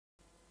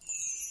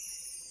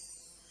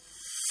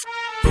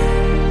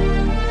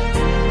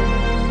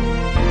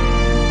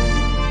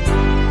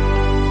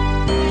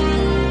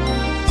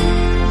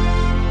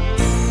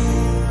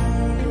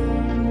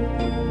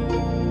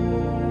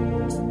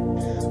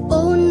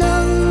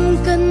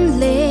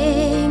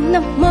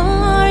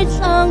mỏi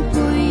sang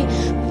bụi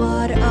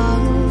bar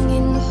ang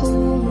in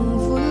hung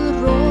vul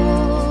ro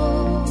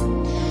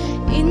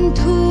in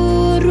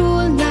thu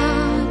ru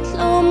nat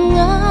lom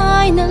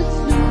ngai na lu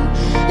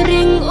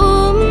ring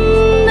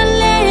na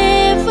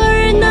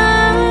lever na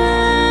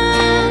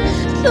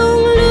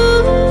lung lu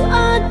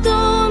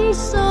atom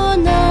so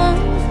nang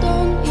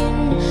ton in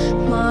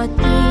ma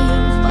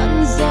ting pan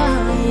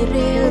zai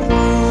re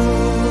ro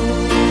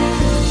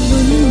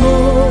lun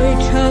moi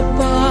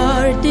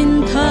chapar tin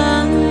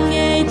thang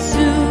nghe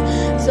chu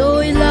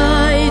rồi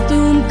lại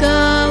tum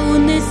cao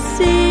nê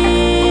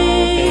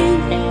sinh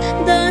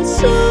đàn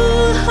su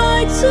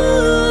hai chu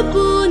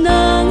bu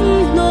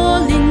nang no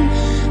lin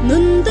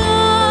nun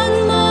dan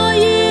mo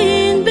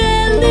in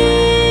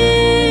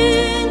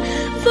belin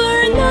for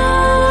na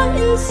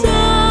in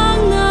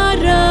sang na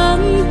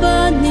ram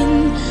panin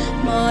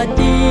ma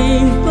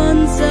ding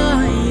pan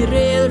sai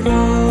re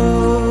ro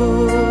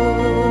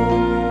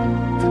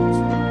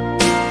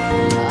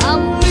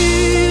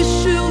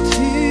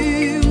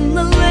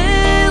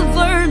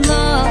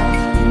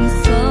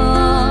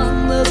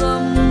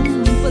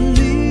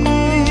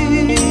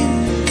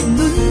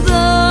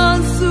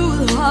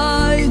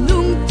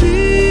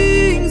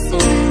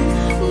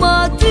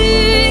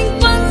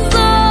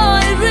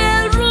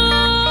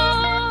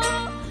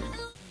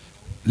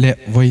le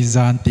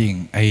voizan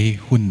ting ai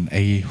hun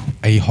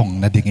ai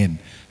hong na dingin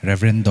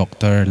Reverend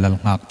Dr.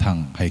 Lalngak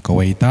Thang hai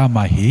kawaita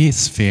ma hi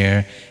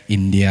sphere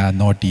India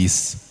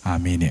Northeast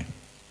amen.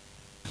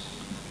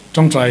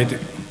 Trong trai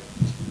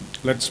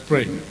let's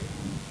pray.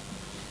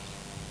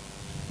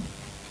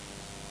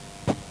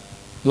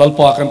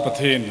 Lalpa kan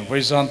pathin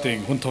voizan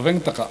ting hun thoveng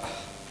taka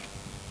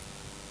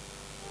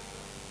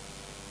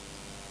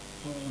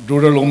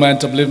Rural Women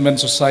Development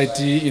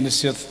Society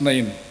Initiative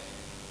 9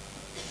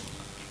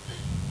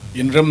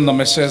 in rem na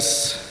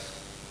message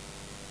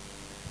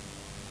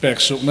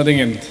pek suk na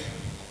dingin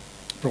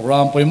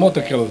program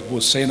poimotical bu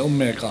sein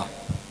ummeka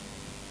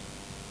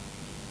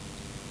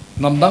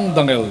namdang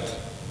dangel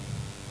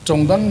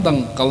chongdang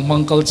dang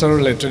kalmang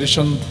culture le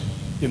tradition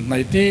in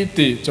naiti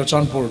ti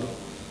chochanpur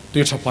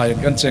ti thapai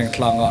kan cheng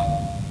thlanga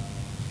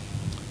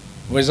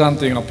weizan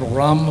ting a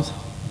program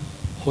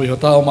hoi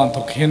hota man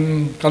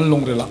thokhin kan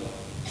lungrela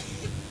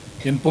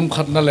in pum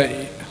khatna le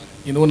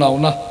in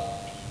unauna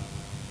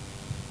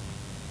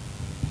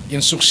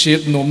in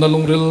succeed nom na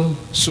lungril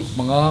suk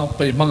manga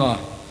pai manga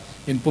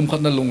in pum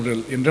khat na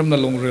lungril in rem na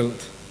lungril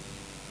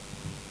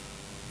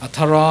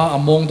athara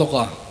among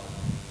doka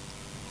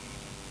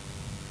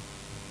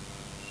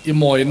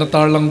imoi na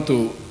tar lang tu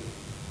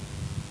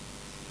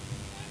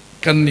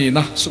kan ni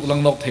na suk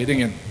lang nok thei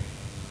dingin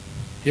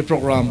hi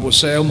program bu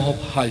sem hop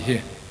hai hi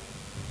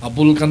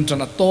abul kan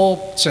chana top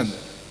chen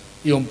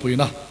iom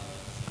puina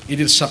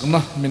idil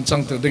sakna min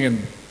chang ter dingin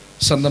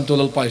sandam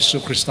tolal pai su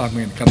kristan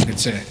min kan ni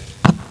che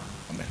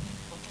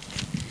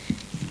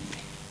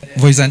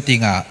voizan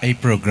tinga a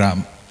program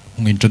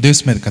ung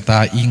introduce met kata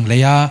ing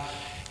leya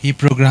hi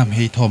program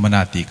hi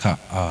thomanati kha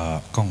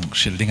kong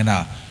shilding na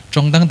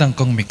chongdang dang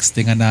kong mix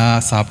dingana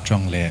sap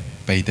chong le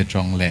pai de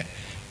chong le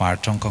par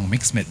chong kong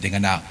mix met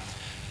dingana.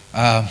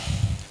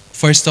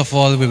 First of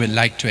all, we would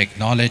like to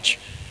acknowledge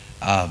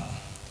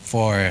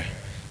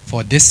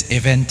for this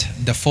event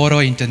the Foro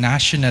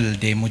International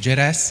de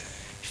Mujeres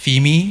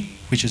FIMI,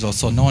 which is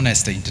also known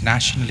as the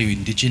Internationally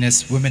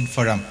Indigenous Women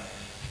Forum.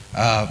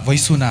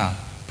 Voisuna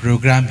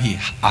program hi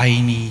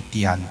Aini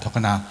Tian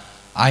Tokana.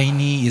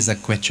 Aini is a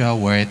Quechua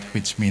word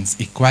which means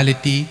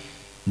equality,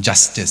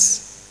 justice.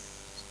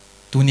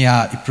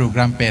 Tunia I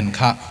program pen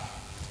ka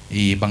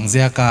I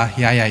bangzia ka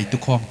hiaya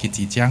itukom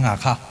kiti tianga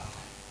ka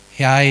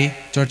hiay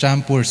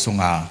Churchampur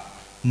sunga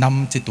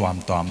nam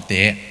tituam tuam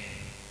te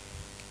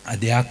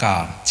adia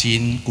ka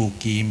Chin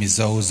Kuki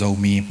Mizo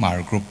Zomi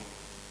Mar group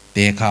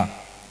te ka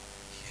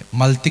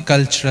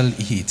multicultural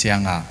ihi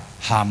tianga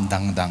ham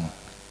dang dang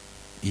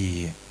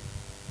I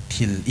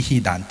til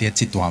ihi dan te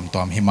tituam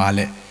tuam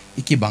himale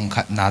iki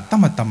bangkhat na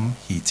tamatam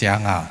hi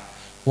tianga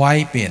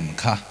wai pen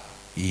ka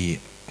I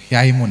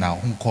hiay muna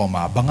hung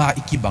koma banga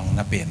iki bang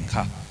na pen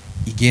ka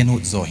igenu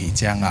zo hi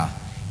tianga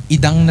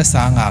idang na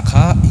sa nga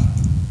ka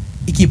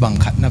iki bang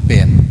khat na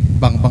pen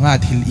bang banga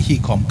thil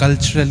ihi kom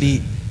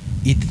culturally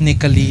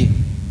ethnically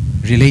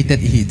related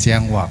ihi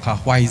tiangwa ka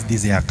why is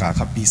this ya ka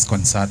peace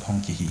concert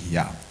hong ki hi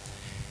ya.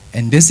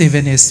 And this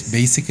event is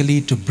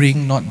basically to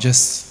bring not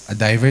just a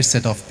diverse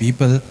set of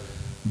people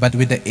but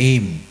with the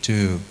aim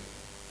to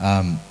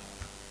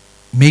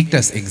make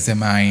us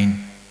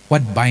examine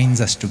what binds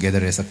us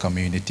together as a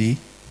community,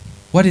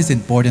 what is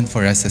important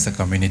for us as a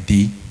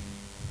community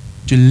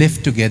to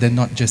live together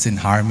not just in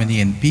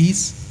harmony and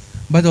peace,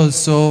 but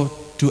also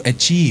to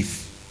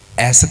achieve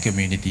as a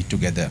community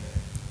together.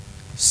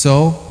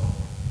 So,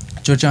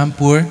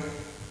 Churchampur,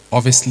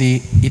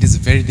 obviously it is a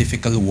very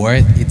difficult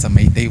word, it's a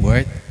Meitei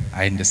word,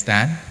 I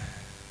understand,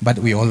 but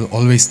we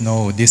always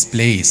know this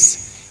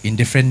place in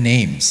different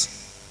names,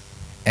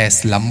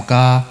 as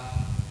Lamka,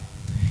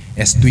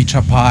 as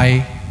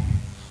Tuichapai,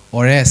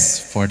 or as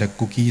for the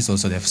cookies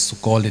also they've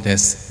called it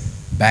as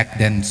back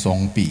then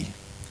Songpi.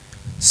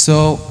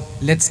 So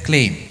let's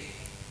claim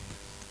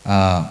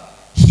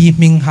hi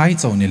ming hai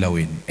chaw ni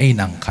loin ei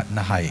nang khat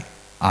na hai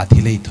a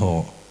thilei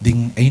tho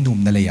ding ei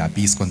num na le ya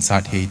peace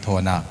concert hei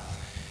tho na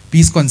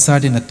peace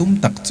concert in a tum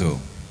tak chu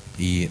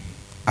I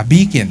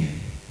abiken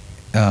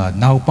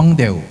now pang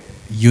deu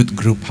youth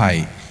group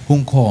hai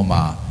hung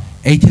khoma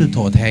ei thil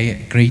tho thai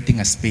creating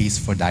a space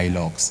for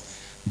dialogues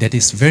that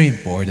is very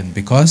important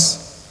because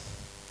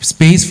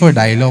space for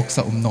dialogue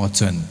sa no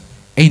chun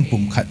ein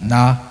pum khat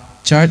na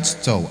church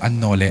chaw an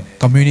no le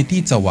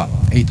community chawa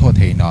ei tho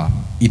thei na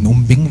in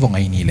bing vong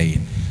ai ni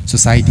lein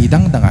society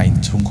dang dang ai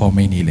chung kho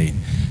mai ni lein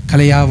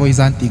khalaya voi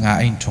zan tinga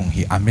ein chung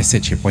hi a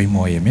message hi poi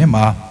mo me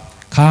ma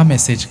kha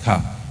message kha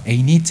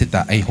ei ni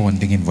chita ei hon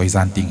ding in voi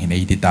zan ting hin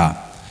ei dita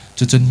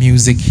chu chun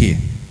music hi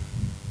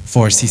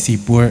for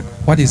Sisipur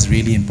what is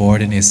really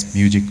important is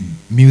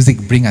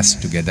music bring us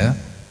together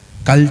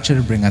culture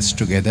bring us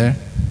together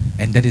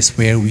and that is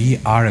where we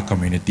are a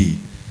community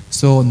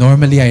so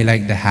normally I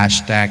like the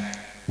hashtag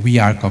we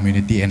are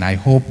community and I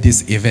hope this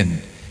event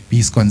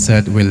peace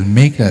concert will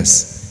make us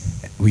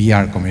we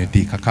are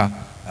community kaka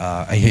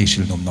I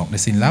heshil nom nok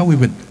nasin la we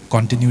would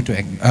continue to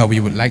we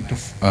would like to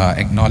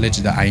acknowledge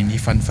the INI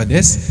fund for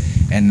this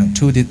and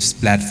through this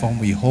platform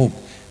we hope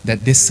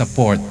that this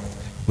support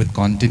would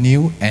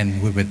continue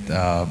and we would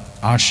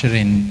usher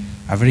in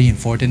a very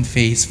important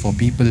phase for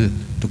people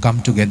to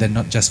come together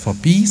not just for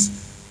peace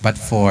but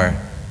for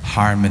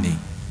harmony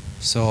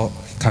so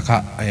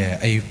kaka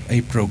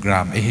a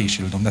program a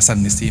heshil nom na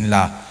san nisin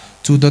la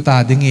chudota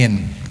dingin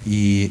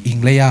I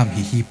inglayam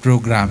hi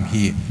program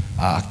hi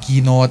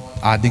keynote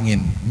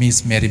adingin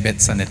Miss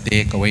Marybeth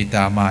Sanete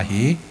kawaita ma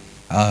hi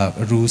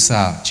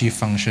Rusa chief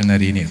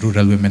functionary ni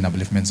Rural Women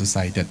Upliftment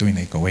Society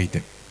tuinay kawaite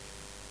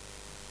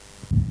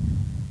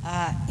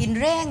in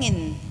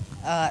rengin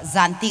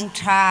zanting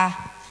tra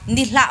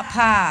nihla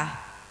pha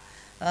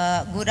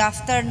good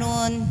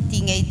afternoon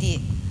tingay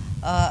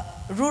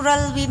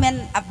Rural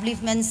Women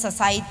Upliftment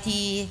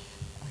Society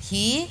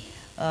hi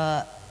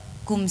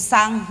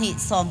kumsang hi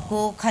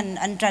somko khan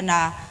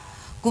antrana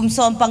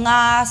kumsom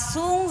panga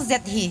sung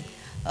zet hi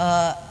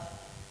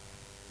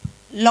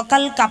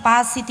local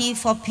capacity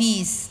for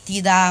peace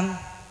tidam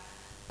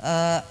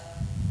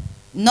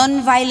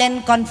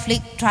non-violent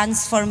conflict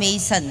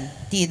transformation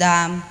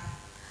tidam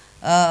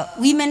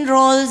women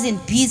roles in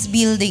peace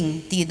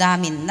building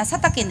tidamin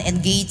nasatakin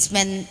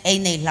engagement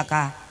ay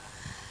nailaka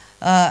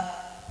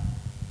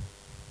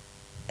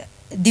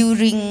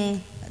during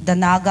the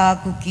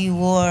Naga Kuki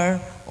War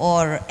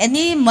or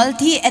any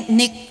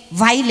multi-ethnic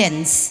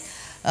violence,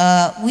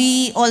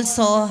 we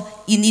also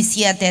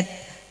initiated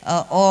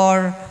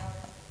or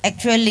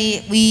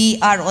actually we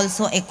are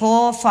also a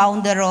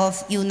co-founder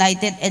of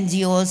United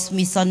NGOs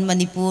Mission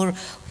Manipur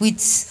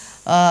which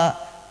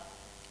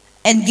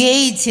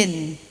engage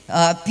in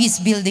peace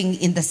building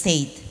in the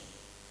state.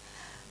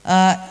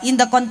 In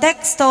the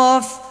context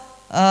of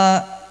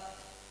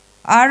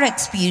our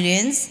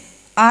experience,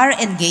 our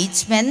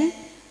engagement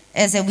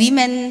as a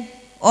women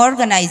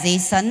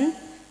organization,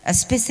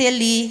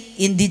 especially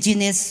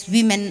indigenous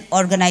women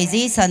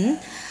organization,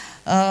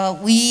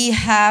 we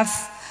have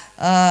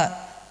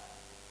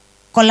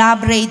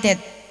collaborated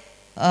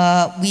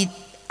with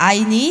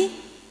INI,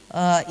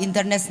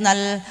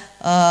 International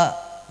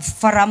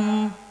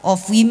Forum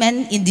of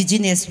Women,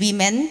 Indigenous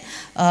Women,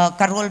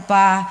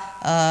 Karolpa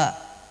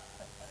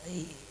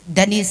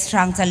Danis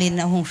Rangsalin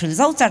Hongshil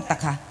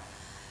Zauchartaka.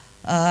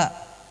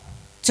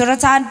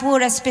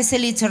 Churachandpur,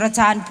 especially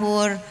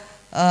Churachandpur,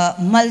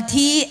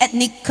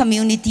 multi-ethnic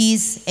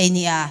communities,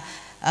 the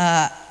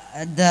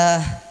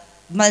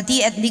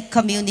multi-ethnic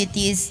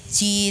communities,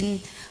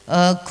 Chin,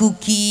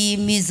 Kuki,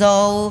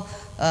 Mizo,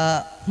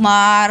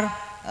 Mar,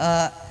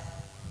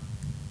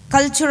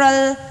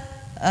 cultural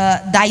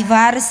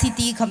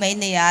diversity,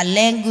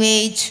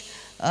 language,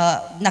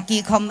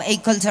 nakikom a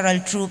cultural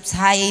troops,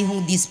 high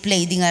who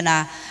display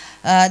dingana.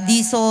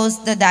 This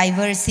shows the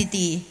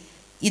diversity.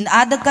 In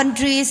other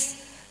countries,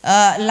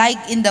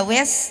 like in the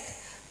West,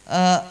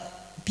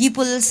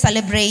 people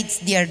celebrate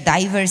their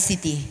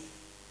diversity.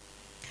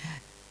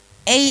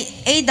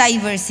 A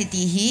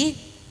diversity hi,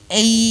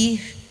 a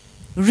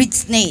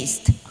richness,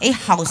 a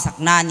house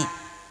aknani.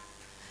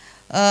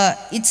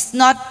 It's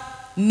not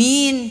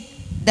mean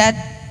that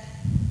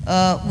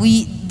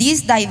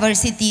this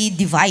diversity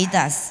divide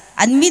us.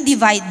 And me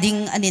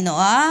dividing anino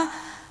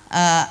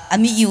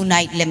ami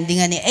unite lem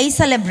dingani ay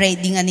celebrate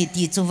dingani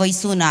ti chu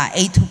voisuna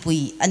ay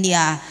thupui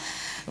ania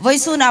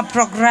voisuna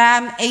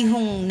program ay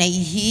hung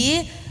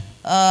naihi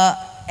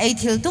ay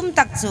thiltum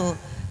takchu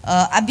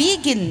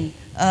abigin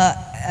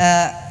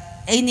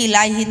ay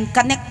nilahin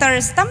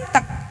connectors tam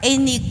tak ay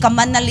ni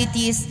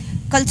commonalities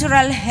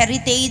cultural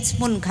heritage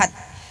munkhat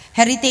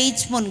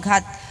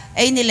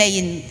ay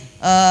nilayin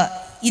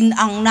in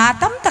ang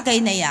natam takay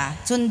na ya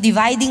chun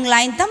dividing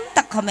line tam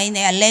tak kamay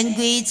na ya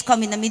language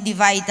kami nami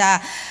divide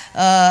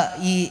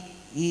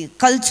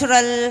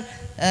cultural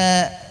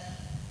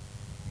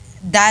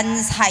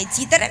dance hai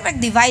chi tarak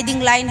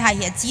dividing line hai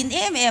ya chin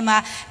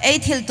ema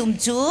ay thil tum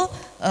chu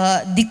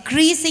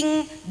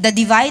decreasing the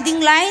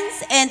dividing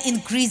lines and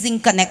increasing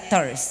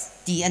connectors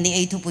ti ani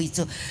ei thu pui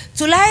chu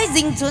chulai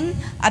jing chun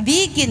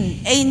abikin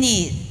ei ni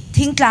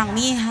thingtlang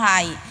mi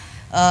hai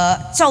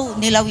chau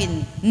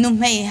nilawin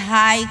numhei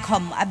hai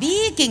khom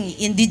abiking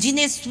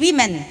indigenous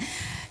women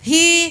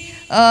he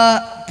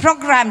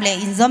program le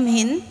in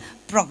zomhin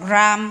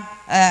program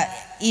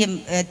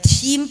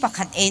team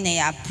pakhat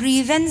enaya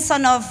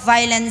prevention of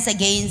violence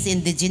against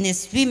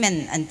indigenous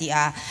women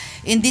antia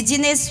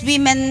indigenous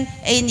women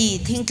any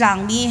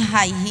thingtlang mi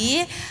hai hi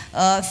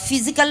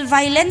physical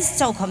violence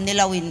chaukham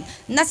nilawin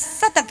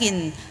nasatakin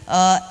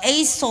a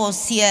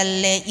social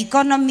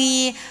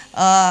economy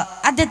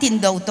adatin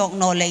do tok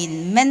no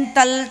lein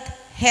mental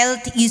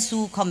health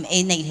issue kham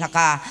enai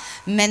laka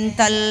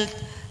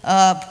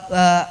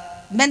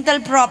mental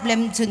problem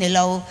to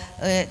nilaw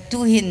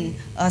to hin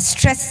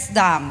stress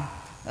dam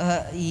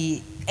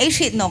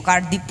ashit no kar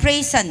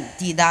depression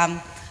ti dam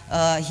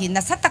hi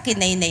nasatakin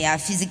na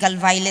physical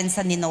violence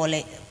ani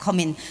nole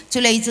common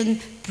chulai chun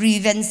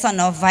prevention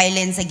of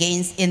violence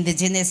against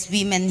indigenous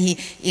women hi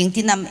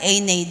ingtinam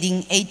nei ding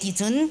 80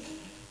 chun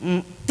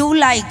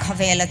tulai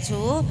khavela chu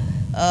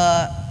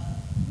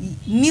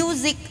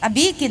music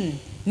abikin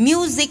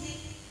music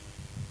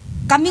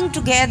coming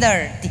together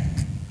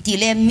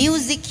tile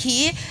music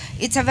hi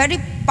it's a very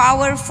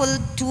powerful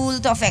tool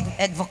of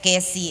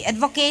advocacy.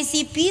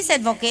 Peace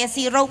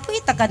advocacy. Raupui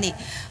takani.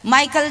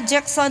 Michael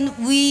Jackson,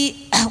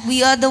 we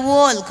are the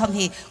world. Come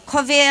here.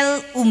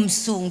 Kovel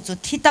umsung to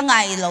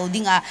titangai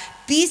loadinga.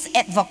 Peace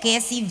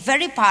advocacy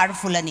very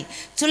powerful ani.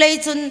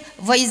 Chulaitun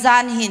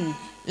voizan hin.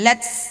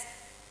 Let's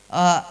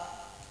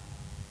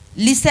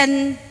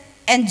listen,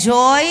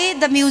 enjoy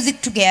the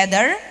music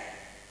together.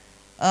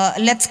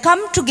 Let's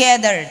come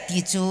together.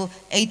 Tichu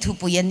eitu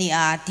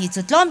puyania.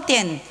 Tichu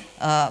tlomten.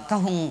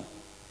 Kahung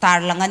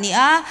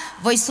tarlangania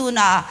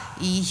voisuna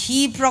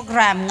hi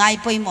program ngai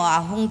poimo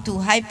hung tu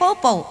hai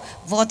popo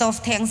vote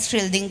of thanks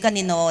shielding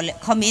kanino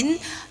come in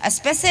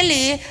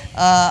especially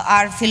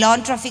our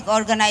philanthropic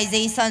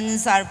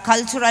organizations, our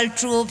cultural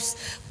troops,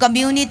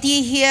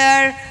 community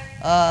here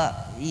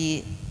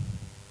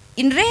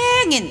in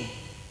Rengin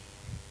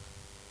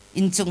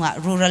in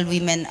Chunga rural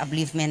women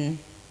upliftment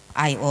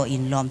IO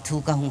in Lom tu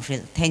kahung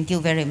shil. Thank you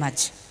very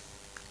much.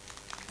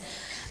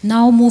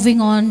 Now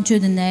moving on to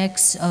the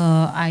next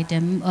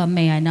item,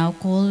 may I now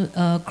call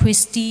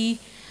Christy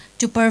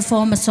to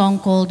perform a song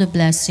called The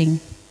Blessing.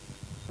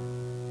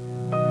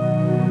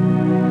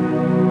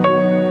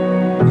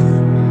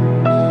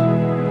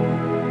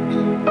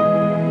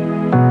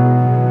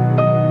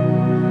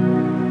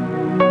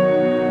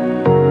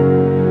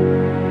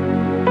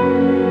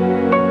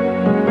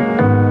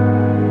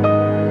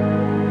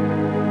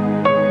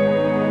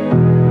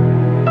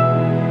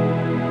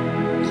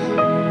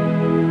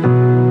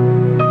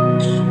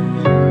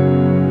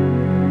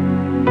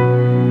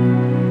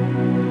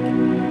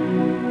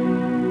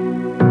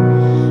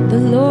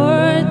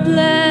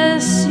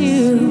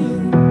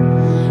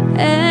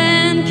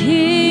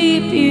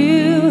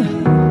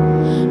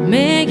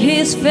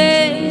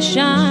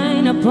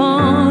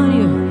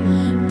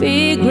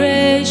 Be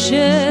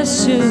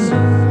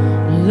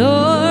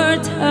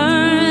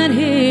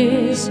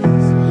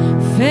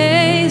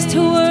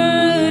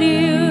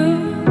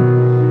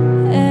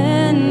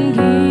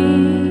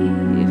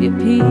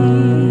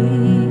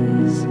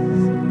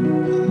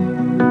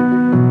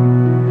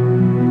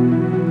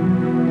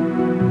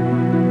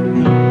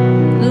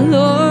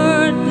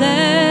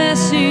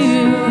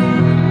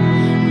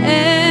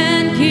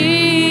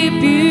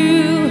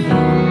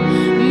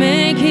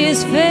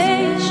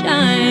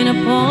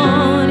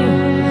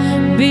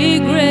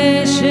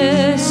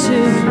gracious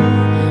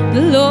to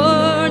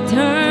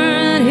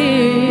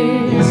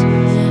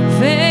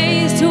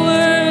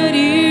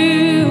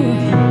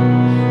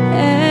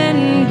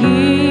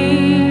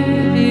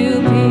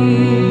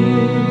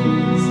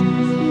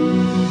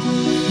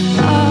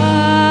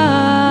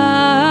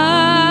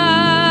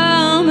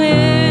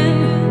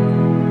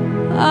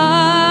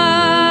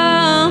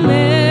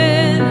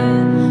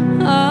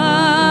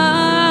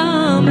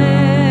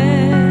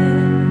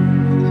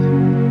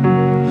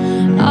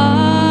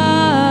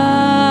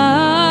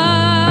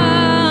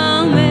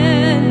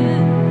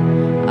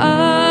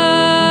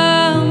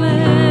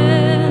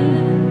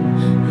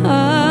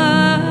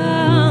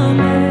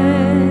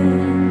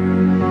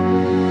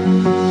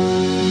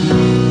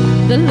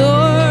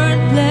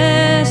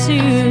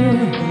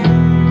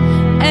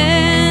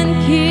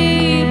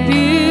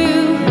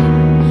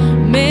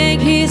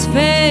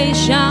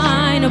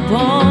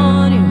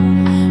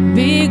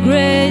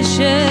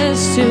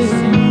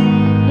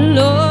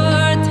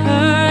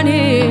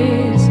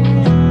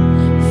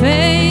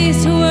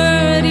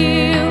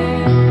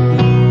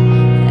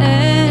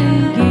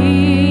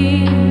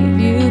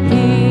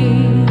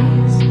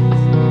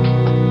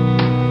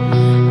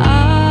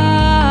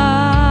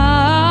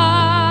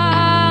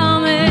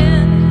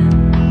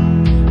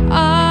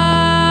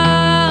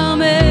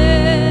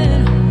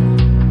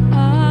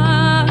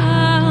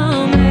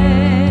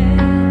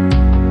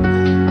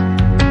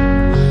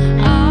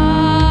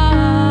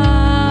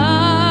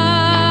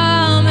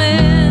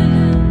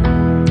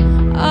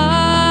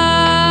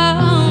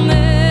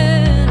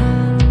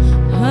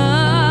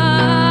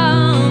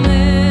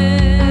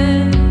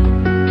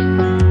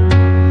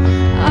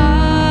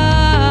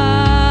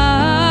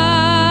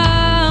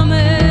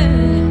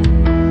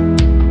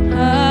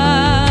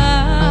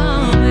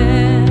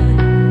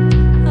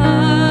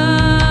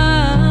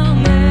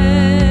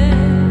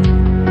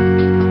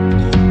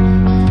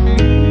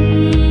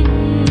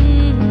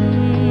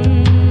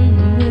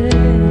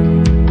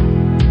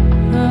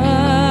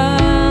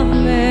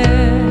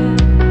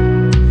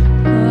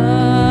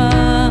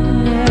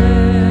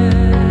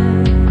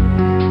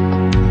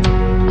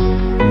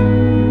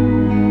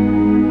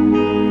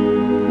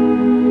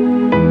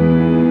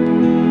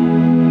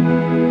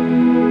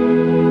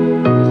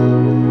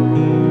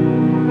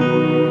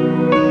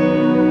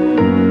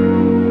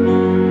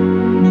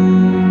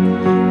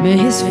May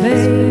his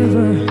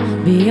favor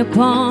be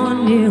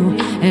upon you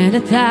and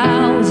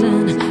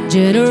 1,000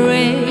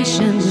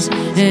 generations,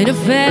 and a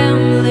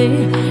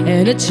family,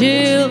 and the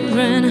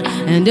children,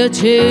 and the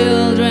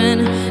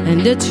children,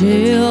 and the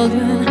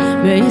children.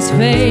 May his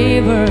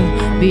favor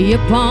be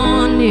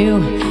upon you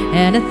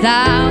and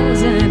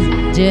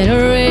 1,000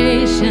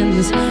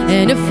 generations,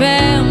 and a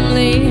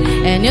family,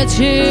 and your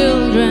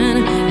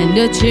children, and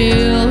the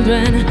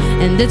children,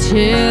 and the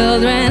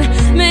children.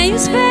 May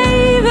his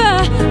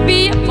favor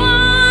be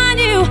upon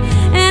you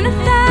and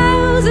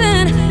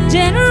 1,000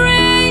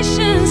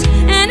 generations,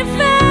 and a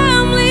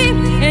family,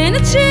 and the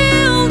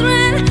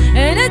children,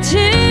 and the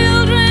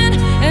children,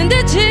 and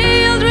the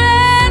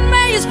children.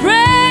 May his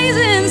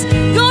presence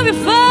go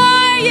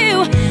before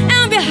you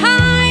and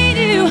behind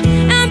you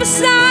and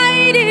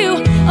beside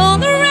you,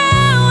 all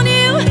around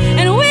you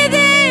and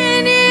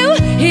within you.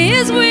 He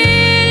is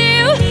with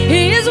you,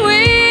 he is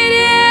with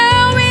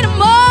you in the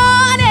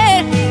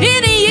morning, in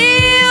the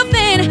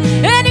evening,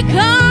 and you're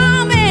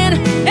coming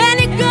and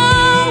you're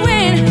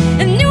going,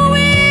 and you're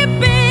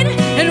weeping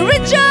and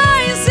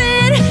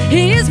rejoicing.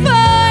 He is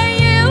for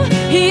you,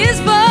 he is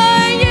for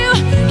you,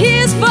 he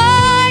is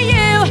for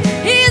you,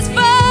 he is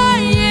for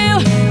you,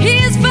 he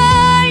is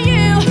for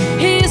you,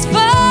 he is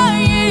for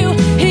you,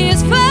 he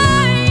is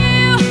for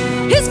you,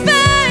 he's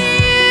for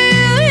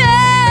you,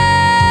 yeah.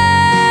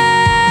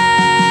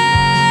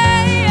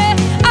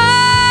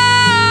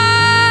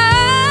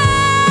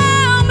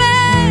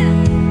 Amen. Amen.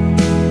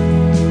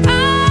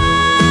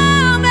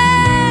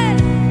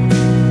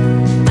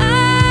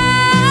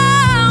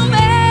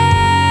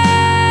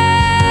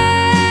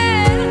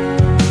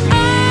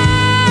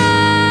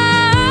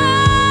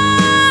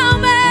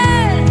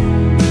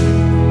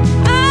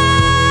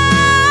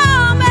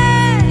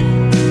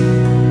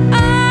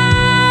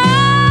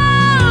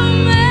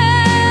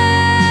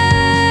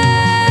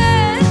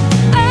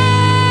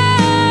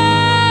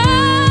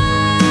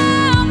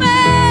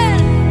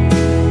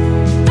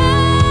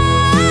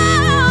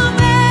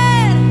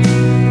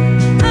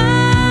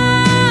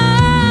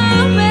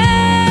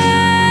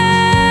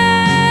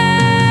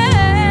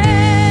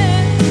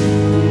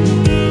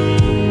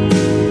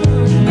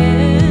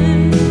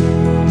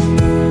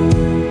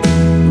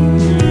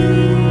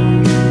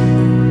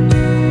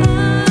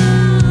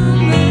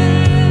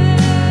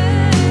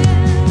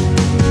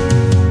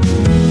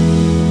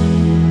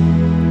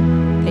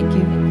 Thank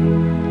you.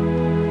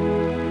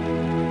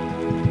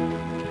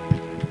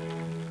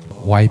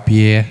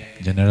 YPA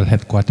General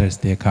Headquarters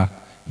te kha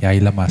yai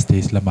lama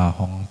stage lama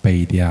hong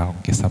pei dia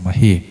hong ke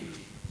samahi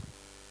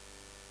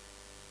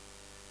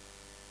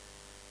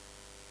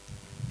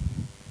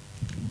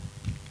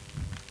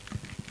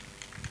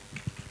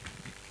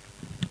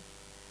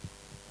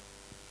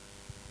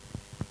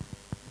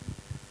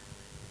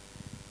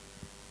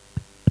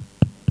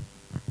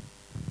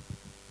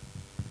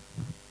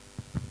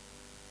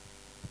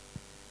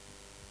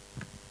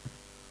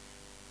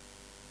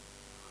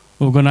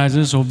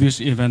Organizers of this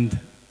event,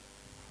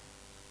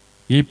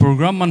 ye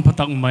program man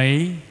patak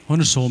mai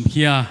hon som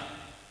hia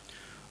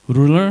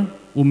Rural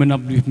Women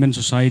Upliftment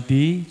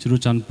Society churu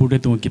chanpur de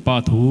tung ki pa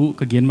thu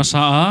ka gen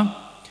masa a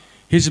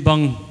his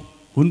bang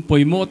hun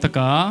poimo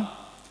taka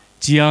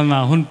chial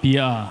na hun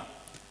pia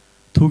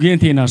thu gen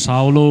thi na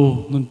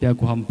saulo nun pia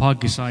ku ham pha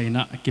ki sai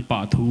na ki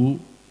pa thu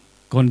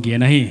kon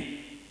gen hi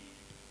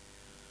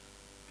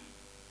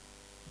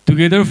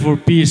Together for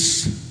Peace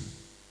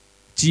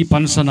chi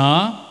pansana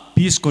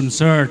Peace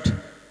Concert.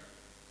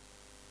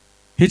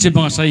 Hitche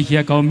bang sai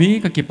hia kaumi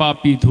ka kipa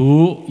pi thu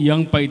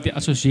yang paite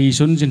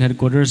association jin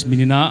headquarters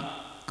minina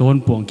kawon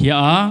pong khia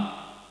a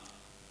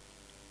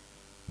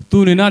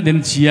tunina den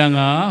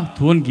chianga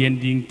thon gen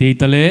ding te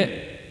tale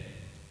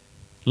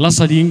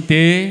lasading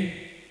te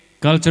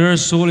cultural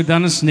soul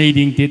dance nei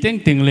ding te teng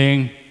teng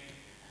leng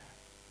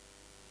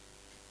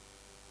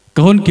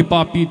kawon kipa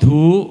pi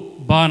thu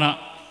bana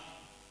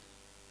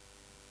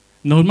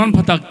Norman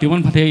patak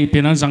tiwan pathe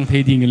penan jang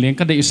the ding leng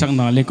ka de isak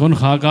na le kon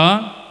kha ka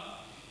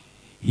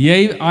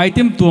yei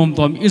item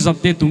tom izat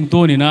te tung to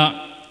ni na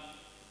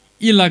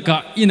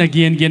ilaka ina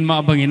gen ma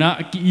bangina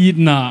ki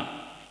idna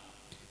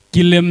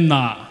kilem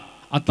na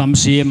atam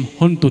sem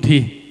hon tu thi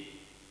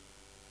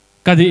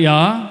kadia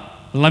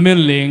lamen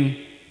leng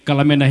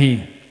kalamen nahi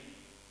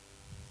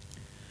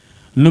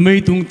numei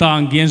tung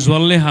tang gen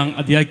zwal le hang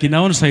adia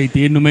kinaon sai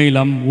te numei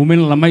lam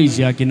women lamai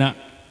zia kina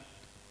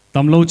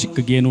tamlo chik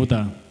ka genu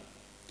ta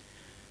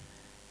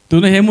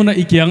tuna hemuna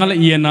ikianga la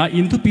iena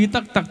intu pi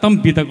tak tam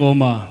pi tak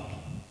oma.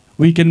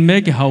 We can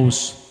make a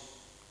house,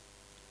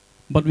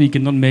 but we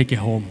cannot make a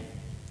home.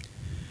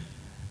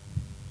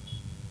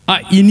 A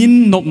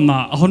inin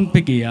nopna ahon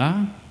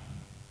pekia,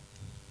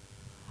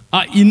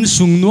 a in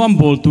sung nuam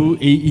bol tu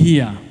e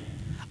ia.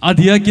 A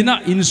dia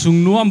kina in sung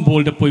nuam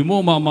bol de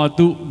poimo mama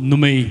tu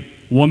numei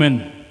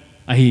woman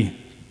ahi.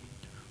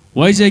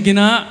 Wai je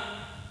kina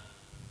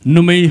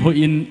numei ho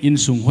in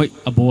sung hoi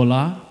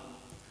abola,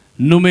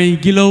 numei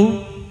gilo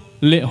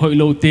le hoi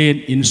lo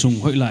ten in sung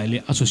hoi lai le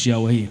asosia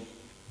wahi.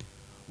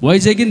 Why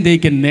again they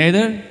can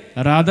neither,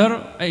 rather,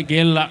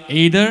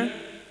 either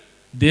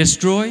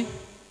destroy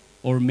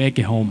or make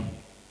a home.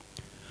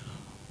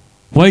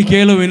 Why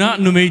kelowina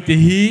numei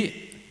tehi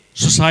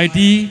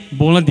society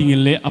bola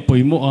dingile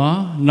apoimo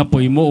a na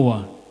poimo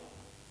wa.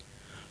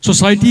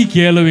 Society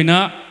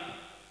kelowina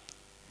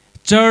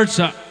church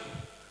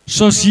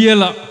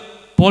social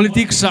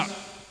politics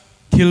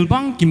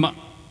thilbang kima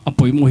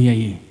apoimo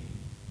hiai.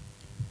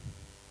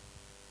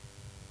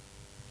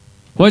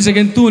 Why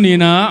second tu ni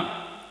na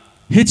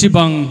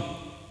hichibang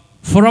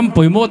forum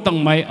poimo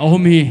tang mai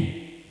ahomi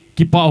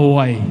kipa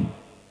huai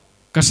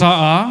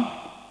kasaa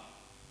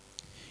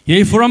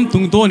ye forum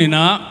tungto ni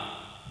na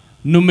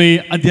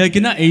nume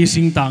adyakina e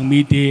sing tang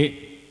mi te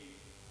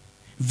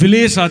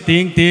village a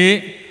teng te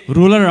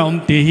rural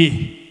around te hi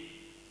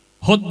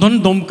hot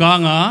don dom ka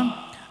nga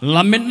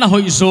lamet na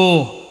hoi so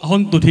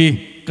hon tu thi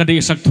kade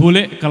sak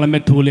thule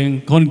kalamet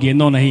thuleng kon ge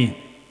no nahi.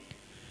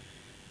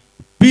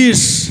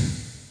 Peace.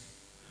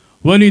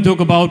 When we talk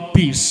about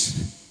peace,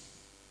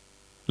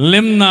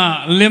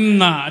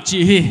 lemna chi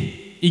hi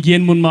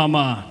igen mun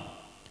mama.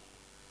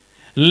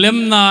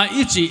 Lemna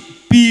ichi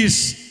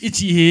peace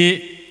ichi hi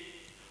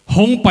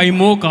hong pai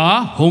mo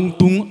ka hong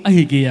tung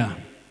ahigeya.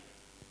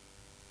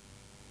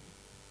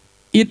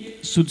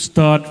 It should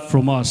start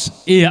from us.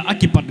 Ea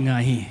akipat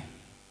nga hi.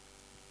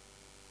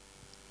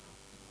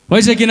 Why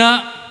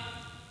sekina?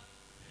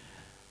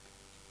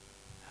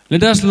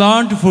 Let us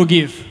learn to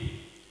forgive.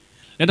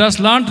 Let us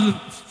learn to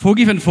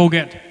forgive and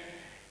forget.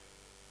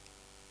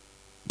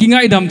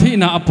 Kinga idam the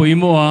ina apoi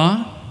mo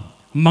a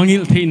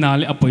mangil the ina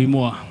le apoi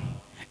mo a.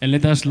 And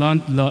let us learn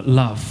to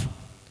love.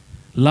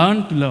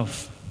 Learn to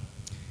love.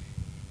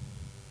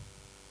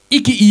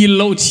 Iki I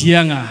lo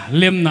chianga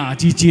lemna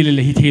chi chi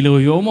le hi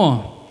thelo yo mo.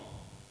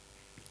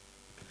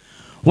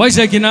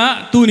 Waisa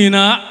kina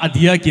tunina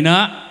adia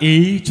kina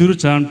e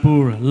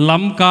Churchanpur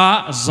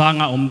lamka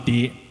zanga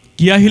omti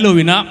kia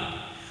hilowina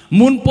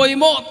mun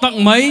poimo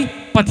takmai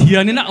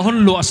pathianina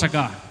hon lo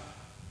asaka.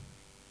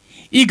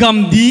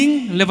 Igam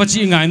ding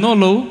lewachi ngai no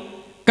lo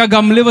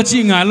kagam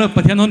lewachi ngai lo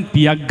pathian hon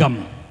pia gam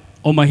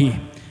omahi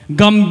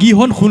gam gi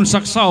hon khun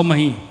saksa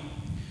omahi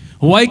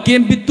wai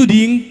kem bitu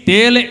ding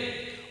tele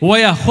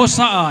waya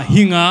hosa a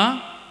hinga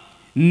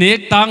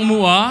nek tang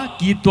mua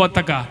ki to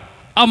taka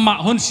ama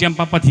hon siam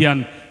pa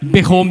pathian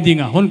behom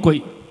dinga hon koi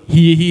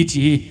hi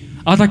chi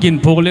atakin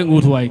phogleng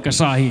uthuai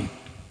kasahi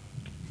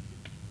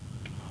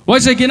wai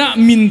sekina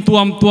min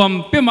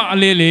tuam pema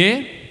alele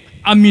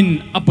amin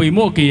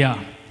apoimo keya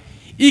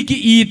iki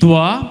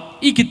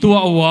iki tua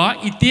wa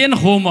iten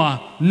homa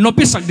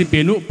nopi sakdi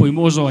penu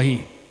poimo zo hi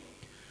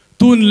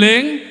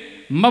tunleng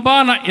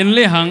mabana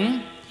enle hang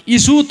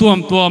isu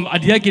tuam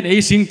adiakin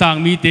ei sing tang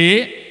mi te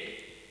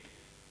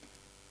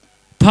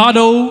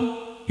thado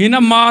hina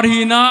mar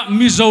hina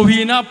mizo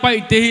hina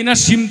paite hina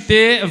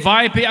simte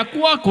vai pe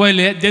akwa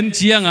koile den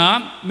chianga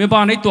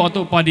mebana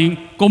to pading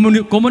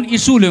common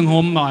isu leng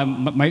hom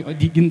mai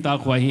digin ta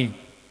khwa hi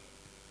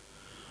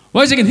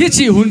wai second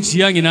hichi hun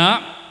chiangina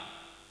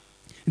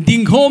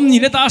ding home ni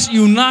let us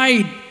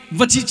unite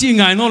vachi chi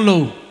ngai no lo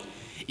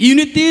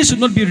unity should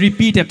not be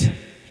repeated,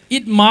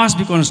 it must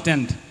be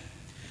constant.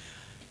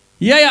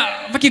 Ya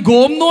vaki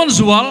gom non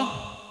zual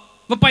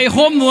vapai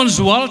home non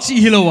zual chi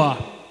hilowa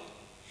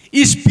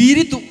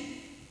espiritu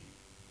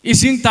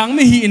ising tang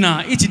me hi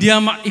na ich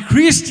diama I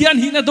Christian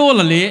hi na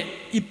dolale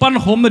ipan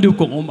home du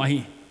ko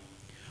omahi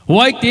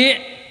wai te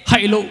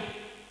hailo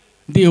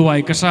de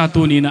wai kasa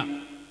tu ni na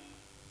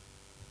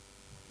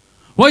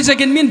why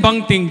second min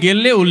bang tingel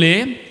le ule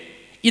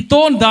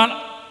iton dan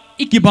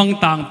ikibang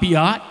tang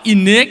pia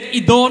inek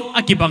idon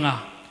akibanga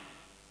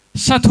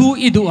sathu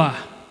idua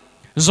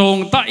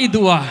zong ta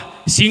idua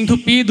singthu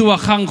pi dua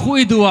khang khu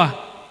idua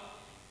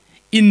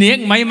inek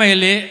mai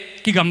le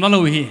kigam na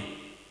lo hi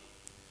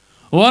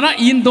wana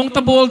in dong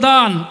ta bol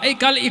dan ai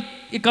kal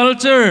I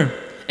culture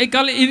ai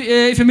kal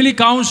I family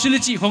council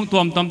chi khong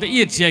tuam tam te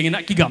i chiang ina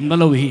kigam na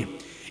lo hi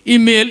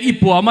email I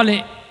puama le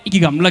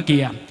ikigam la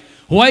kia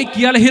why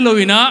kia le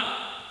hiloina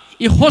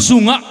I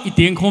hosunga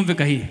iteng khom ve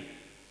kahi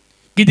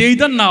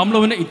kideidan nam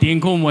lo na iteng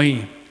khom wahi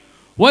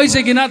why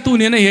segina tu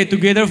ne na he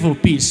together for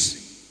peace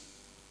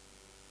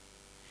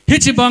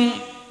hichibang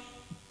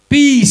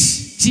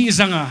peace chi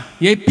zanga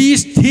ye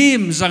peace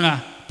theme zanga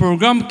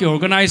program ke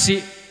organize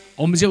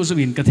omje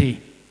usubin ka the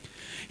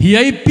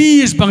hi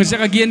peace bang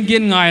jaka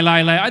gen ngai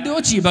lai ado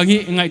chi bangi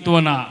ngai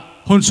to na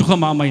hon sukha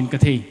ma main ka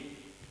the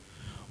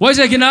why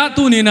segina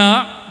tu ni na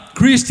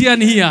Christian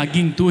hiya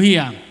ging tu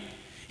hiya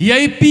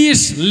yai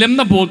peace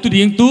lemna bol tu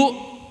ding tu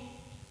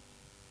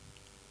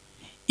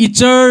I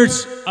church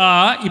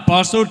I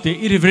pastor te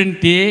I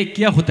reverend te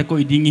kia hota ko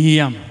ding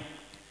hiam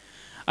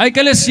ai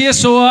kale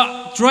CSO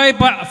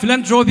tribe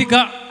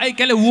philanthropica ai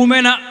kale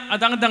women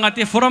adang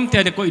ate forum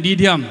te ko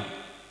diam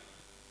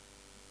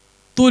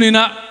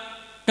tunina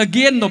ka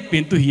gen no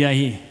pin tu hiya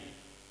hi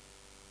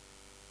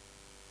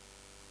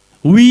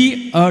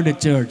we are the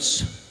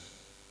church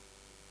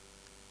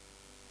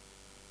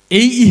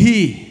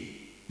hi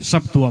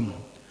sabtuam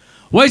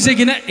why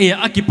segina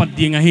akipat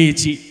dinga hi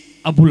chi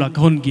abula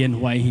khon gen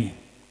wai hi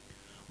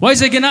why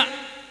segina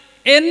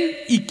en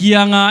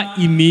ikianga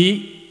imi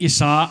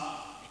isa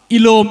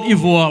ilom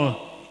ivol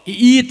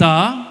ita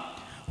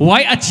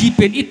why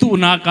achievement itu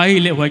na kai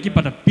le why ki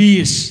pada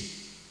peace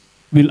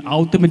will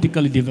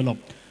automatically develop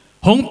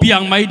hong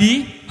piang mai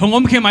di hong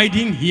om khe mai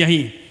ding hi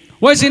hi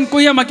why sin ko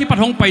ya maki pat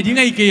hong pai ding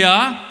ai ke ya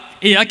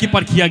e a ki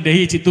pat khiak de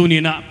hi chitu ni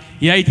na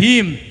yai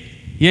theme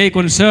yai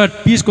concert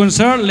peace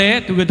concert le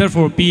together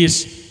for peace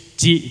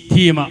chi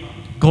theme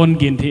gon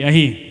gin thi a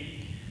hi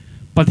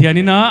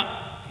pathiani na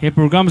he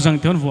program jang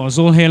thon vo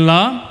zo hela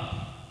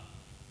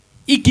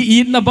iki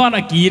it na ban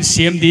akir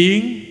sem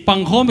ding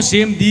panghom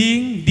sem ding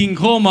ding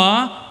khoma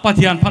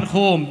pathian phat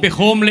khom be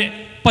khom le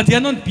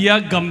pathianon pia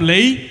gam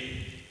lei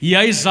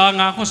yai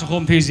zanga kho sa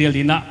khom thei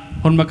zelina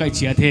hon ma kai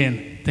chia then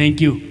thank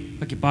you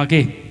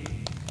akipake.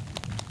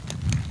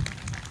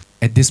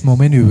 At this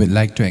moment, we would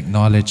like to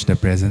acknowledge the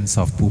presence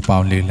of Pu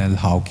Paulilal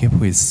Haukip,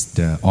 who is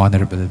the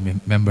Honorable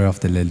Member of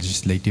the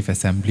Legislative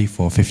Assembly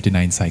for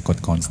 59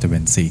 Saikot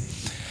constituency.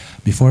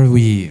 Before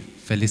we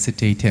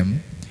felicitate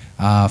him,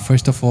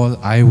 first of all,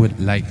 I would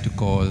like to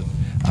call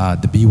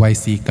the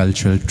BYC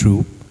Cultural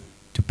Troupe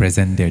to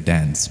present their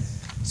dance.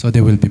 So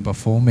they will be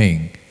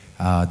performing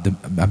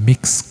a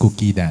mixed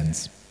cookie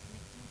dance.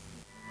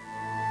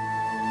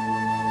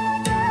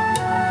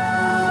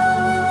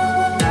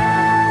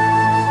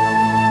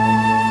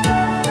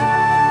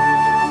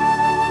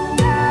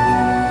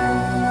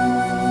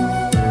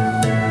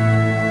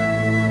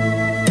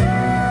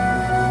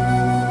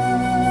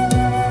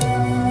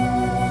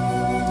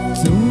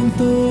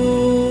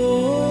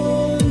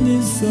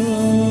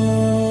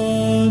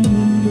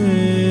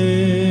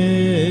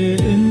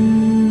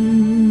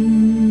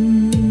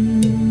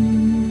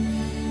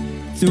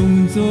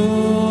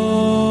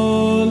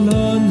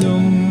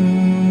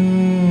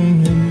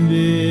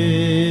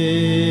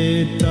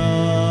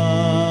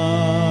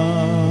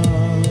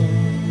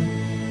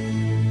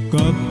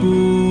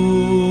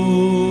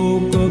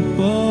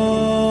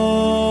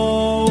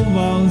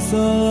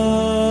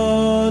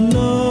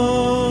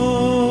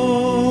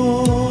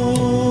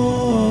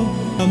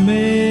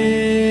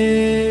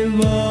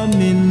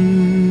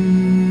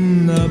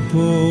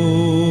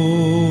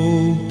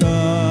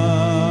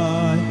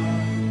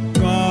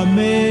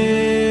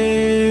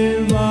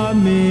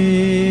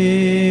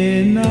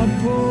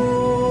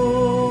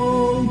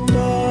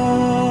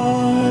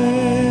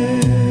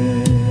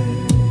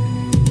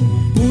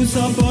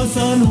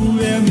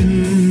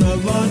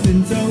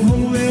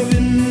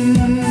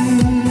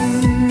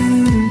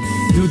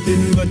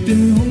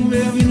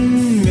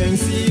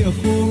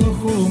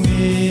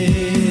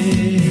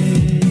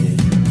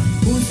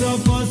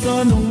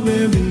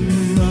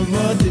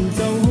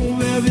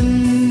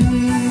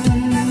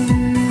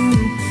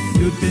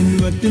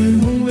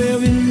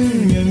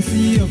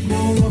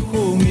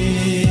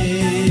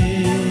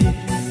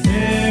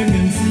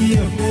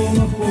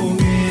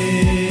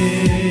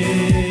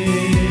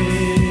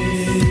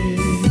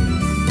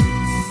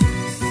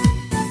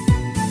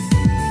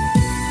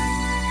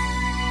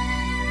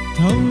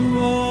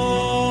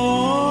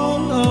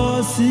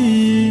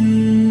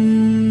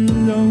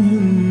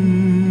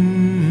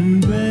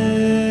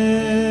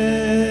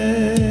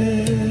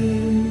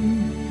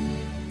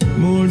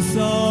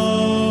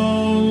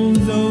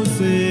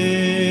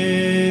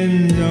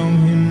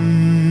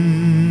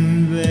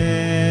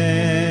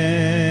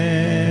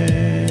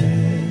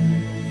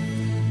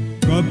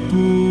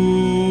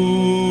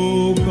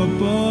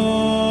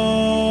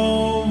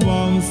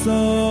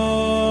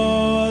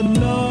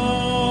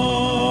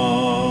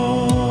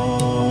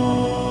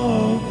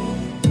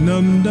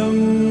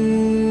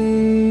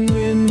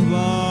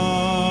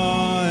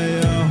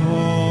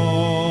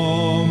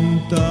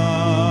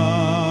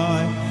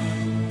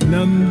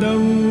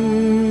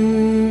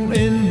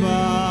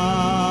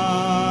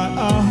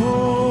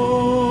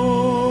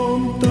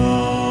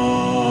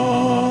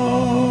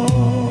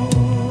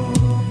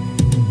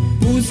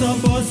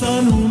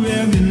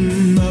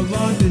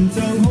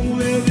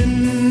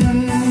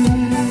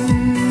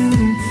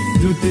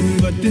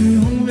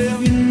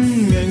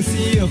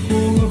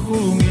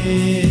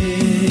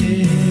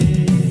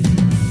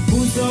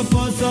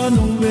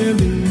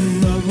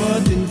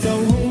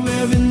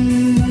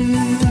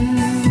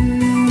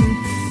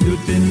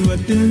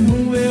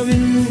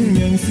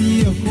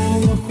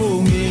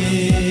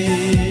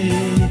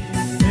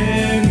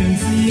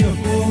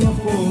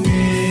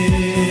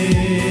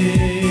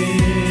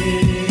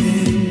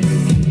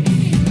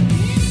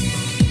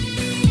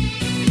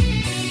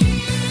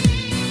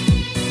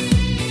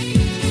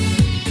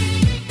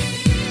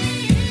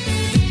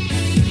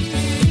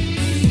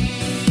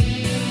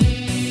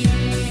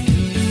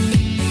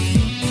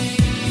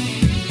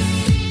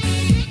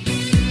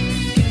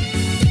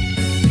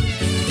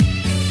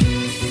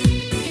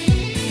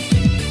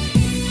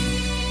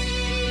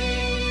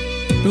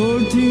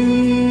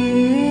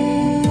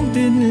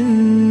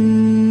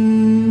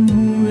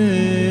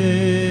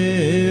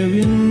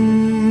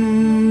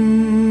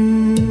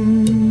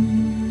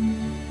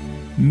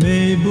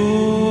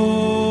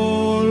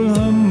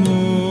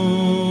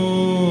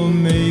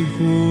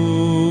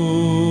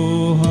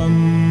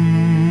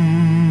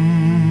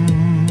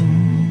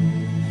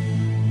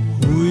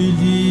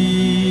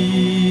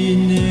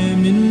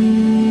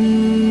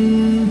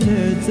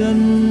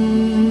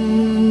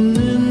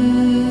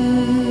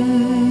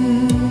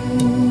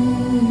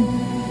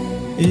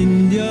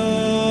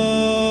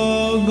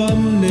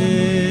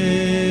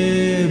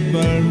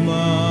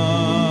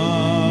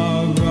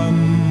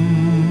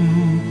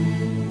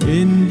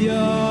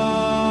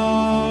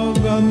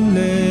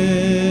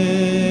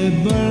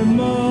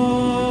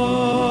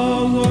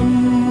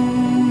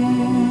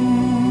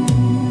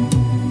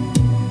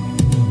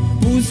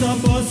 sa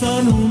pa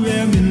san hong ve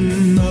min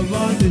na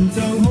va tin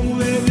chang hong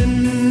ve vin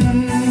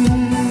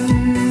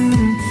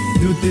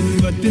du tin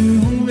va tin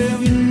hong ve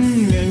vin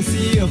ngang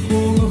si a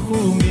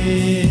khong e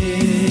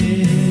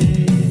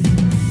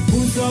u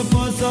sa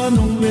pa san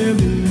hong ve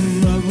min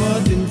na va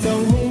tin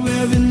chang hong ve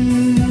vin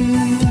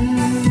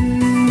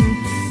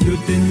du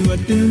tin va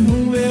tin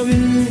hong ve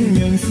vin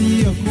ngang si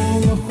a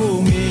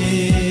khong e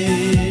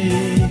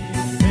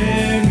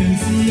ngang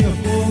si a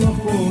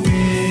khong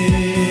e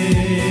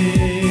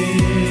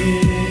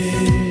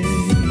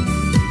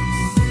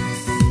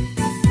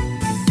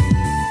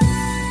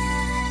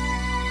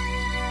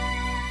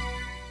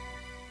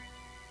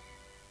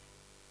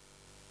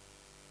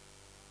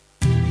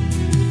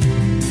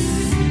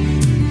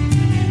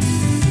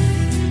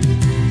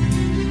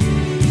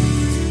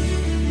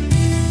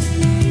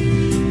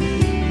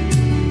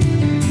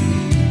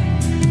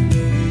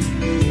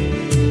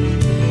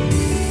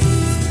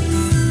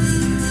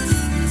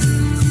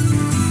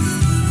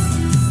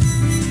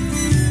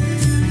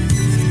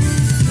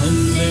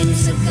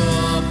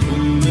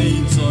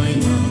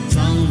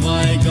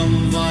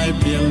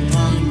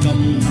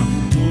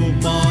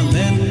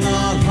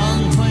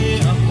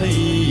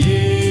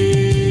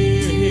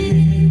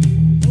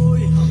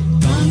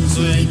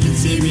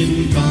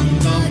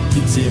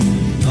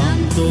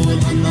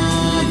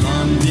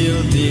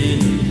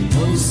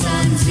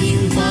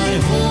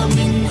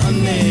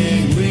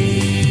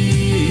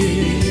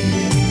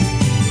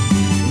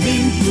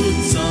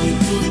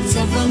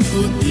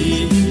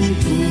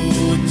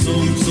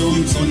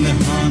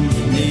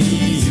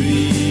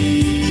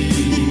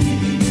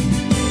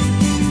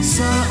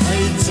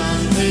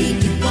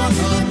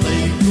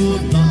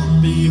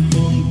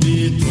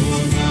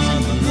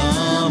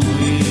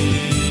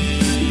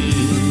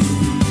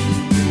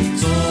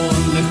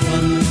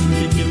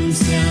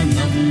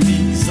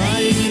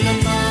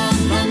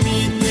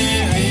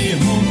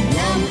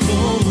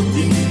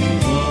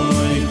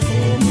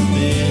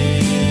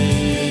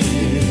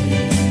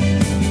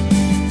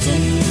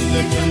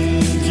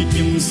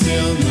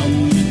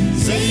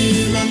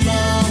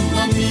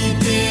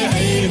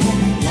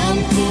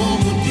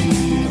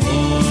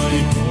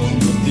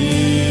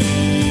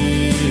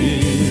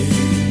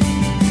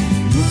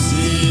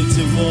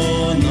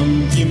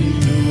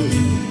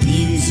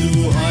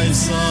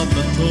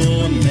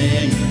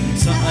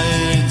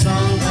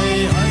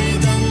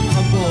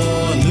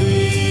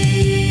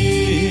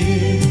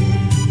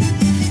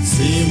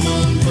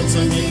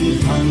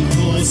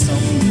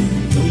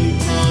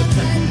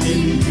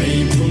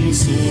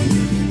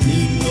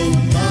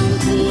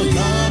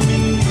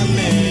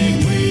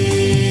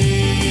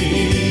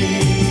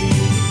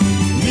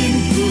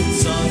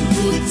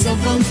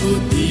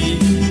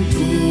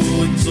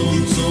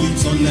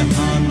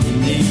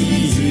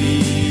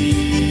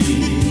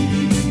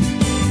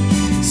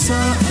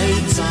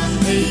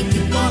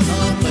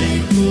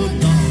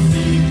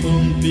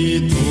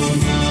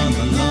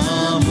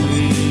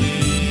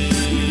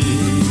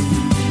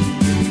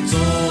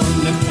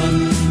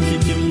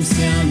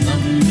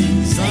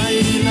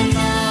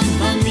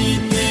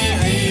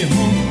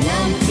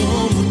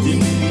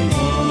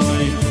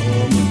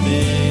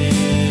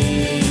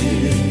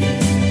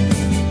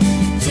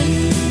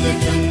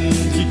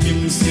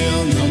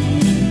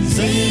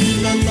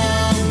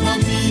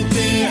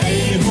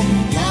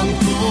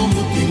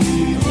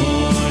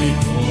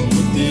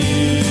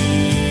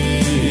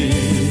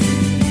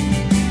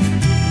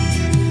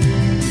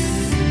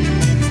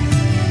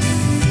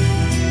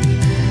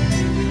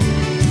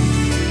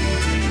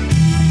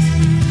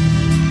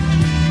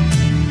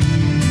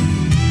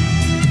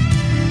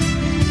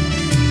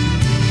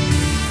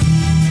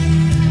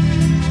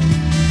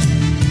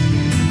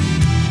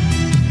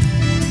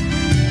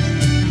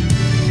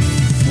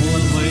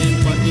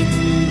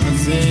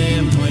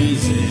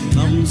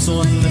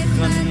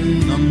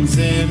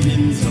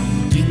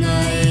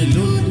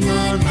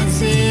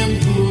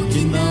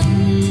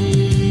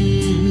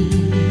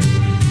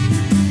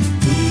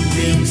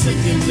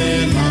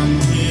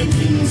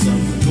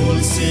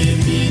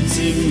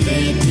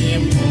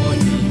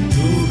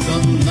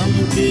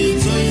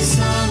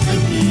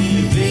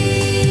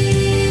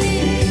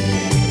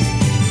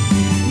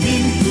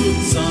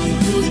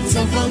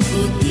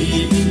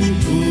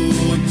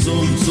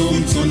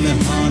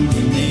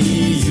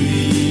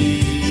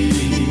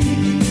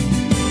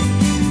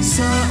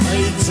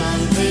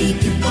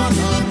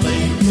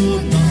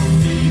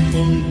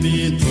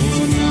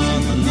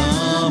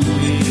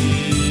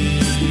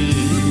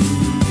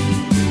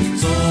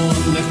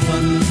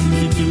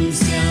Kim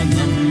Sia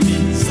Nam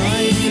Min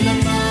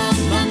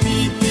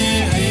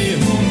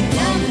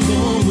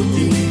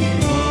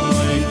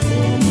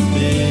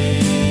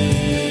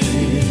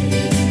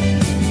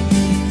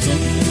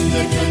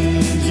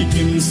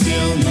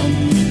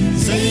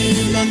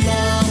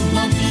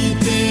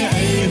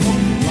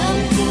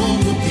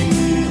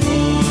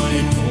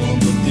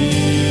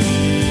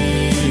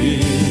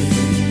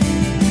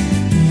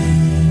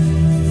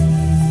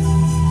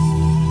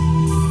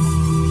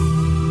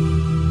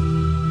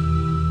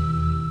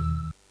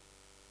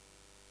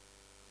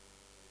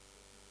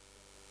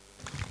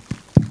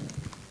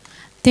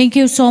Thank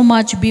you so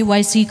much,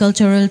 BYC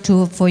Cultural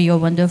Troupe, for your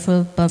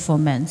wonderful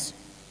performance.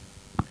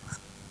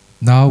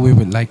 Now we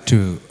would like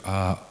to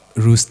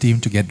Roost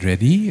team to get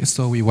ready.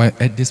 So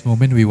at this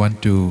moment we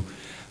want to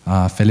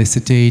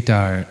felicitate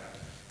our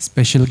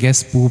special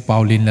guest Pu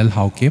Pauline Lal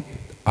Haukip,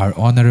 our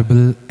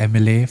Honorable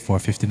MLA for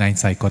 59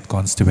 Saikot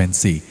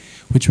constituency,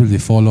 which will be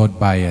followed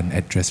by an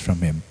address from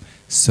him.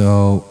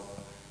 So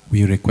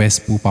we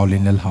request Pu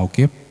Pauline Lal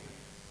Haukip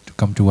to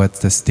come towards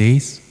the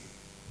stage.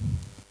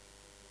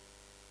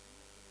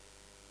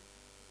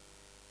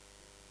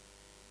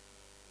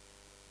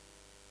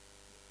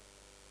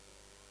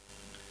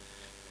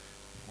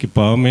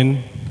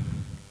 Kipaomin,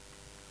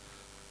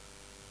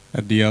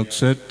 at the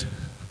outset,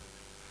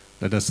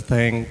 let us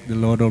thank the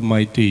Lord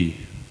Almighty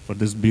for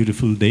this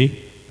beautiful day.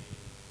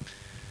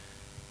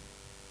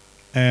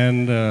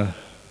 And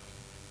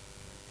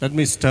let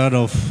me start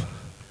off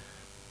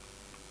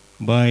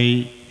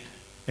by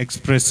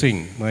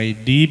expressing my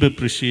deep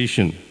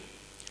appreciation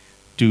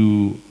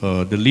to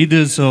the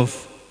leaders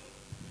of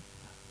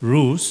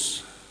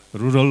RUS,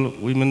 Rural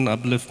Women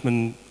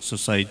Upliftment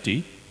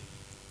Society.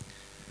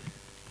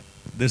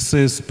 This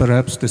is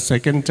perhaps the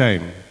second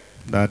time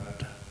that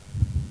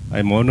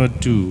I'm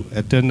honored to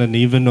attend an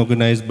event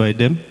organized by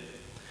them.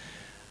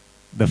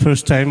 The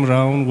first time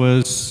round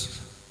was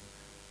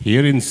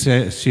here in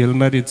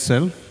Sialmat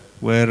itself,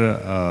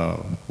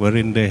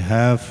 wherein they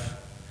have,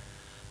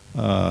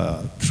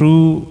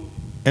 through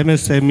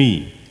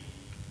MSME,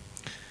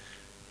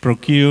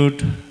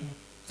 procured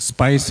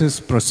spices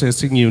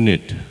processing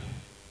unit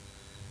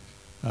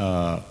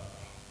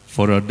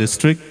for our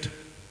district,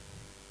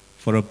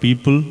 for our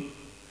people,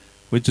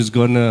 which is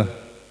going to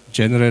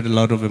generate a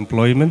lot of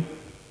employment.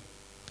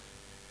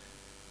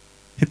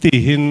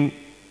 Hitihin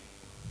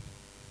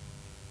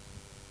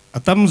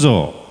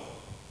atamzo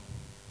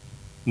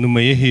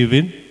numaya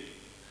hivin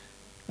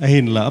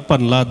ahin la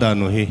apan la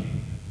danohi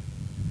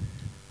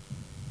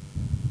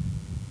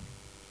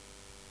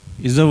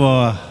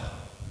izawa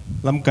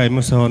lamkai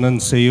masahonan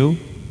sayo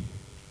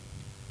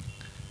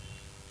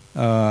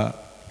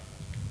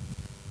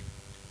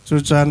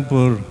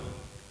Churchanpur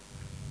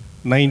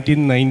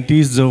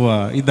 1990s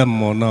zawa idam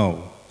mo now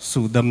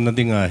sudam na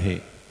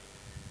dingahe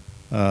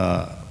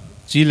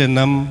Chile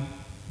nam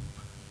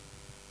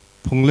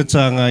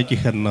phunglecha ngai ki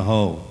khan na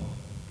ho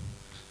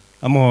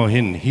amo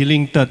hin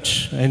healing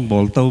touch and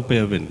boltau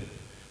pevin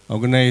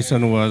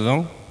organization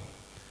wazong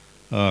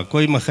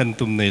koi makhan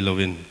tum nei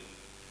lovin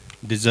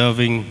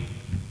deserving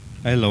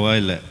ai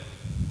lowaile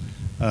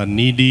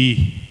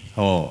needy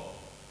ho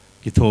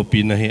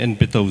kithopi na hi en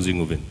petau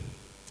jinguvin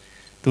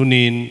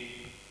tunin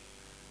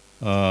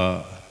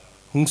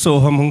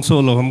hungso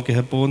loham ke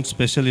hapon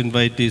special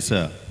invitees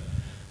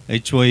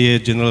HYA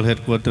General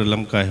Headquarter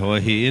Lamkai Hoa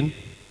Hiin,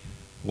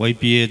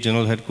 YPA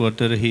General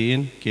Headquarter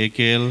Hiin,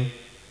 KKL,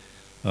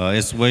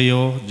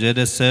 SYO,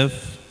 ZSF,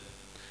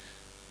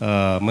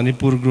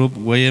 Manipur Group,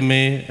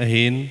 YMA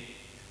Ahin,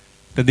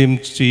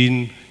 Tadim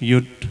Chin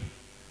Youth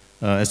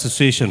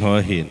Association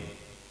Hoa Hiin.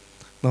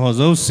 Now,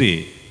 those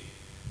say,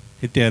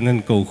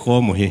 Hitianan Ko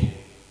Komohi,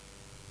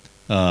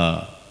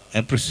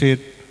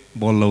 appreciate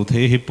Bolo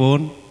The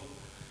Hipon,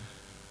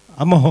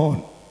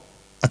 Amahon,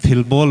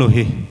 Athil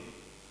Bolohi.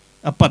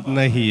 Apat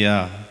na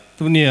hiya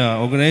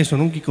tunia organization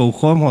nung ki ko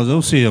khom ho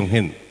zo se yong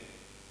hen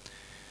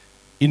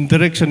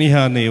interaction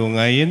iha ne yo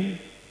ngayin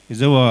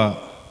izawa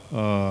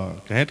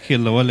kahet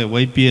khel wale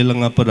YPA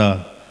langa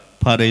para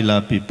pharai la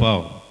pi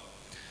pau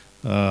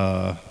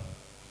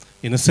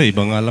ina sei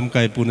banga lam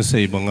kai pu na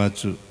sei banga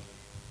chu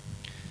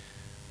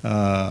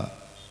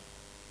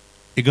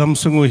igam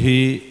sungu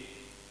hi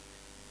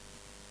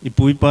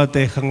ipui pa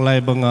te khanglai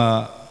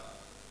banga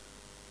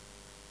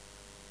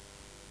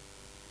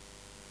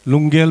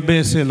Lunggel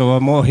be se lo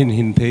mo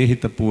hin the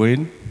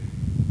hitapuin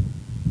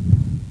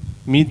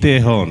mi te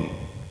hon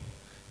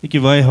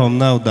ikivai hom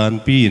nau dan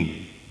pin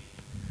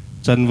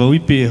chan voi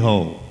pe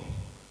ho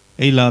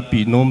ei la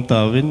pi nom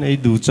tawin ei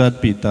du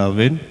chat pi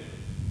tawin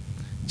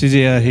chi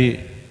je a hi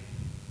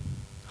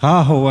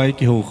ha ho ai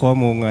ki ho kho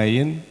mo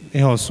ngain e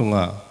ho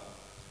sunga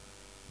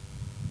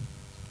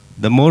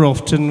the more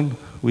often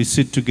we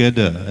sit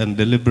together and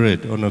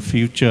deliberate on our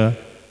future,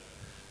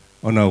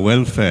 on our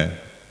welfare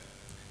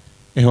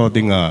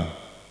dinga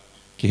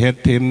ki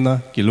het them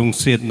na ki lung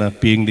set na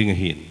pieng dinga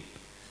hin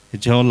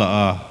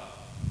la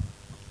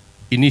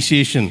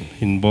initiation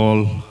in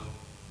ball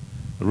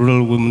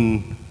Rural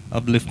Women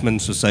Upliftment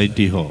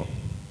Society ho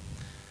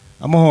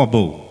amo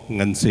bo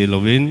ngan se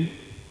lovin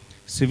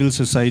civil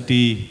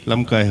society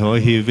lamkai ho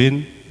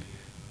hivin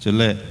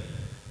chale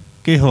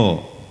ke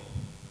ho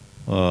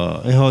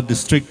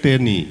district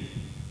ni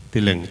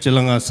tileng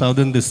chalanga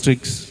southern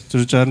districts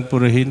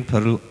Churchanpur hin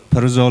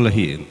Pharzol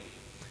hin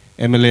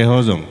MLA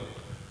hozong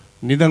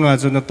nidanga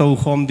chuna tau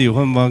khom di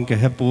hom wang ke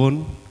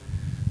hapun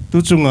tu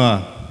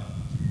chunga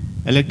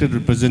elected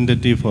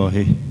representative ho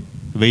he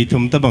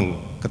veitum tabang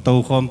ka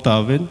tau khom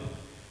tawin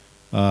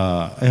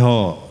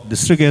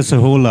district as a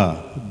whole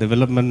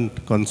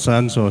development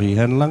concerns ho hi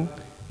hanlang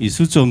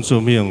isu chom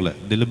chom yong la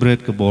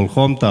deliberate ka bol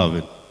khom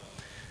tawin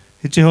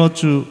hiche ho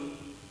chu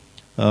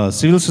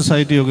civil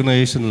society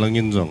organization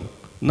langin jong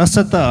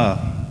nasata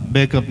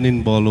backup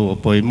nin bolu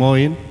apoi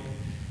moin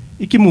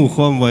ikimu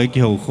khom wa iki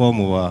ho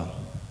khom wa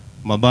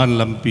maban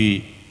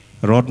lampi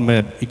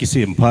roadmap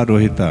ikisim pharo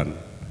hitan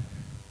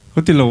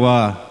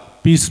hotilawa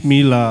peace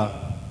mila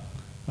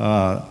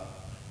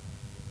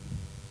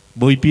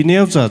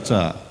boipineu cha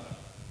cha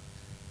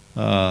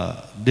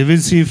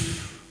divisive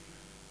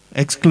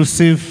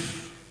exclusive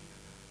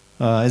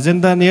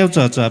agenda neu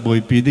cha cha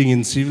boipiding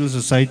in civil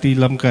society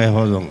lam kai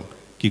holong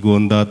ki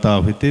gonda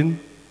ta hitin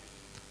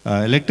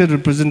elected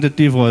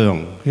representative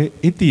hoyong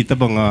iti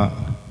tabanga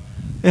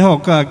e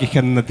hoka ki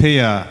khan na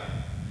theya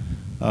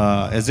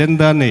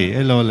agenda ne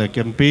elo le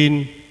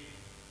campaign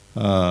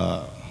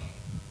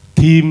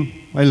theme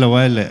elo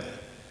wale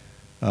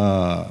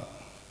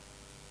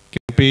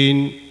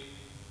campaign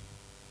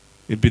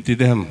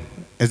ipitidem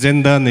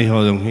agenda ne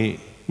hoyong hi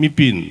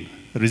mipin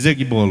reject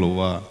ibolo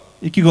wa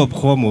ikigop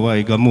khomo wa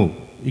igamu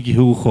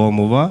igihu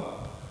khomo wa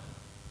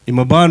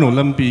imabano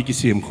lampi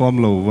ikisim khom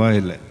lo wa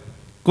hele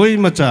koi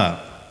macha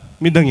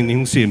midangin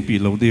hing sim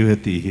pi lo de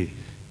heti hi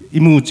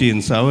imu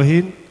chin saw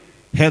hin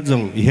het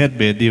jong I het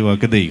be diwa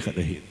kadai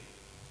khada hi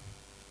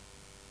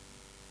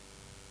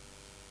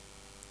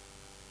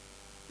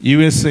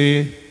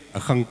USA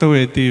akhang to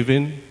eti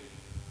vin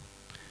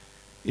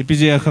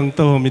ipije akhang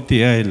to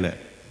miti aile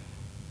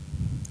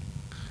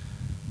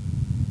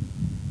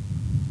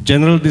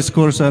general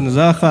discourse an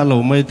za kha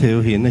lo mai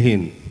theu hin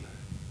hin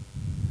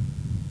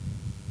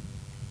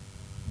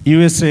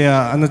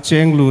USA an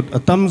cheng lut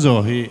atam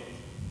zo hi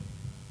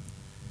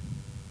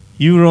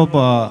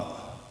Europe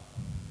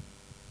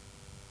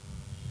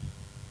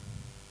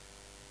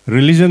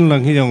religion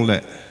lang hi yong le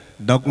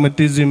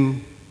dogmatism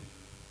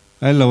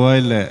ai lo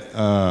le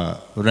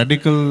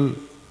radical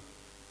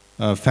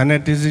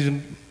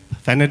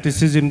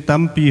fanaticism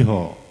tampi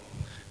ho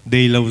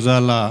dei lo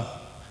zala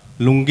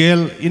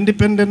lungel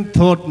independent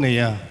thought ne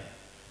ya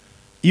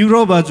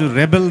Europe ju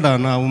rebel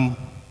dana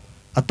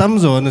atam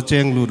zo na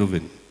cheng lu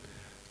rovin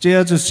che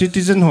ju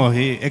citizen ho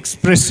hi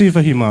expressive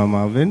hi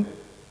ma ven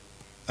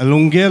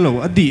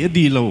alungelo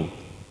adi lo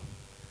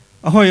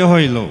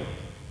ahoy lo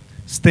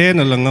stay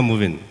na lang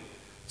amovin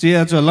che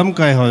ju lam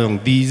kai hoyong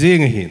dj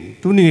nge hin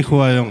tuni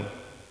khwayong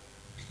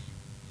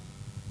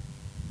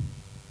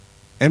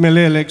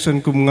MLA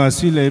election kum nga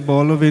si le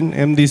bolovin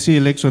MDC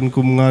election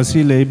kum nga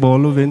si le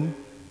bolovin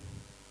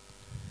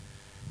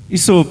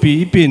isopi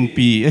ipin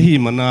pi ahi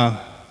mana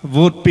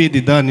vote pe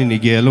di dan ni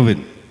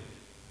gelovin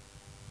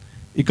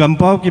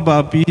ikampau ki ba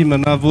pi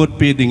mana vote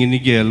pe ding ni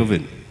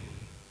gelovin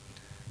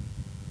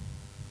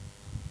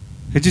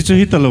hechi chu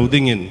hitalo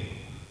dingin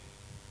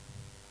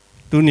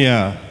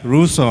tunia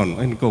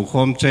ruson en ko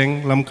khom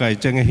cheng lam kai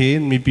cheng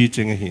hin mi pi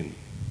cheng hin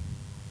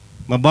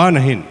mabana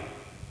hin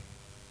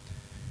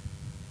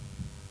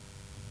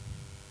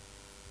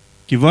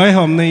ki vai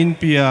hom na in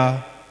pia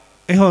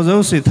e ho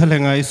zo se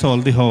thalengai sol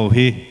di ho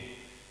hi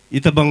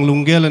itabang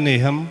lunggel ne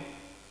ham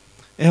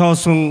e ho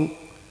sung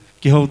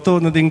ki ho to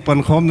na ding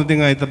pan khom na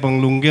ding ai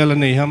tabang lunggel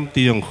ne ham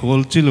ti yong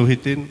khol chilu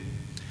hitin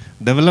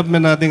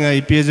development na ding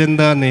ai pi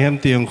agenda ne ham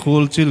ti yong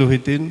khol chilu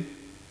hitin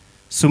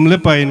sumle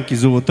pain ki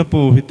zo ta po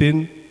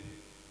hitin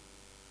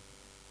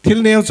thil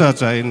neu cha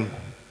cha in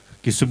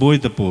ki suboi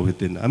ta po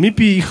hitin ami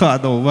pi kha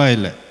do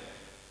waile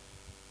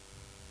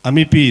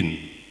ami pin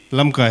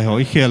lam kai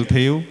hoi khel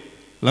theu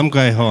lam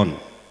kai hon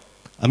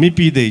ami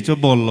pi dei cho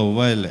bol lo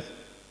waile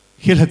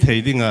hila thei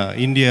dinga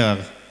India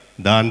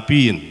dan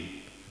pin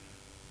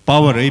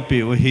power ai pe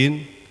o hin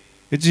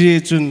eji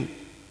chun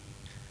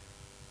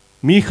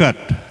mi khat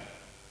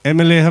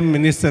MLA ham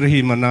minister hi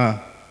mana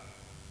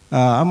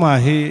ama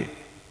he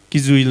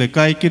kizui le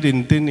kai kirin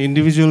tin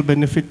individual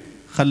benefit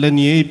khalan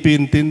ye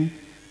pin tin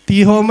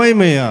ti ho mai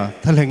me ya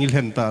thaleng il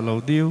hen ta lo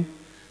diu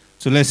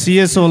chule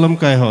CSO lam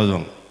kai ho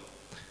jong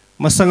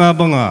masanga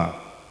banga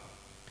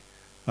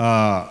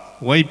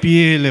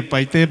YPA le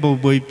paite bo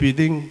boy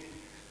piding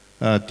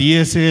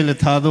TSA le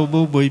thado bo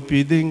boy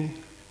piding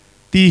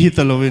ti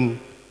hitalovin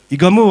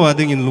igamu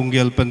wading in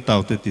lunggel pen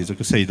tau te ti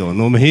ka sei do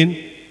no mehin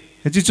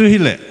hechi chu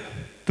hile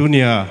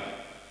tunia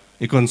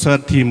e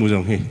concert thi mu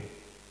jong hi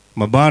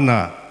mabana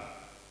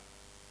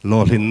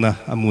lolhin na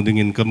amuding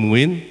in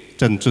kamuin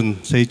chan chun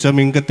sei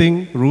chaming kating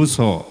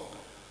ruso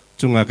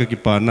chunga ka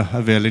kipana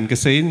avelin ka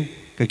sein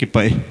ka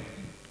kipai.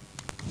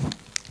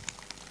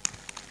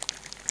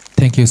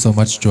 Thank you so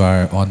much to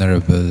our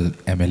Honorable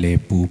MLA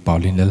Pu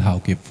Pauline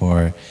Lalhauke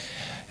for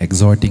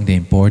exhorting the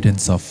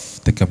importance of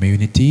the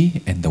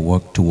community and the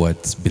work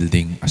towards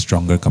building a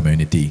stronger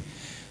community.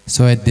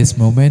 So at this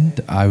moment,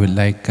 I would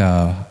like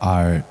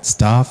our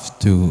staff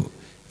to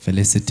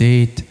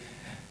felicitate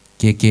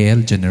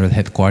KKL General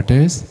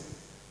Headquarters,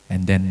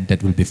 and then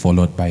that will be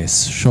followed by a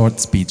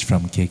short speech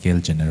from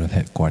KKL General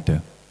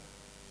Headquarters.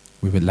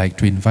 We would like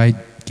to invite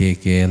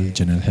KKL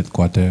General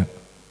Headquarters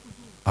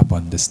up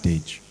on the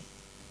stage.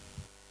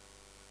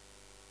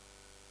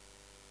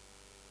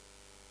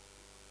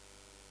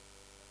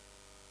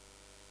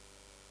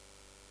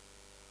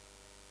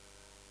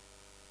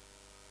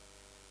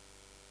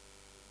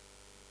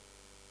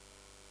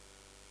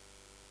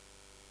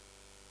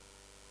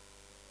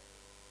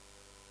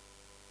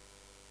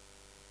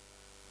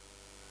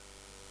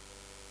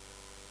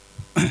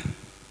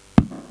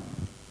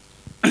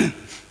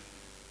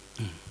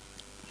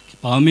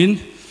 Amin.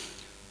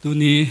 Tu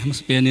ni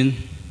mas penin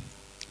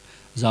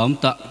zaum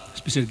ta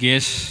special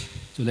guest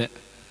chule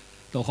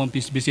to khom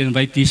special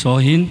invite so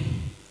hin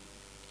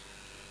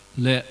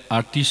le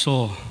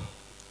artiso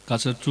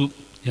culture troupe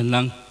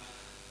yan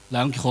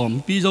lang ki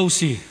khom pi zo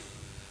si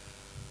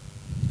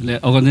le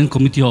organ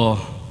committee ho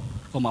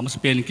ko ma mas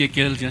pen ke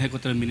kel jin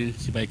headquarter minin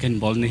si bai ken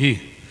bol ni hi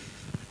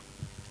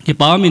ki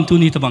pa min tu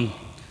ni tabang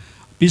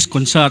peace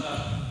concert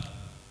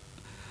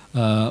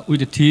with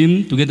the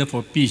team Together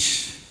for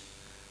Peace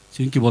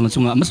sin ki bol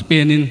chunga mas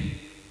penin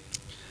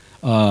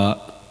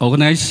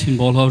organize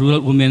involve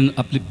rural women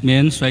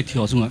upliftment society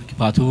ho chunga ki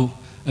pa thu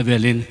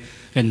avelin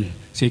ken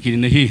se ki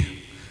ni hi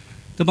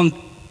tabang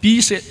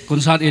peace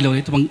concert elo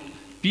ni tabang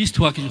peace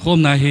thua ki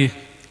khom na hi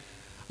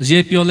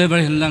JPO level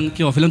hin lang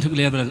ki philanthropic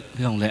level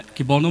long le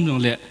ki bol nom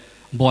long le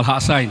bol ha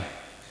sign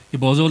ki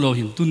bol zo lo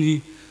hin tu ni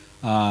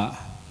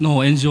no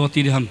NGO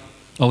ti ham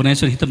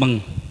organization hi tabang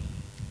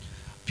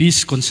peace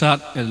concert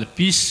el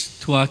peace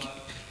thua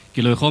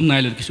ki loi khom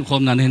nai le ki su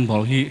khom nan hen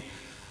bol hi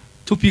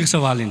thu pi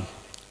sawalin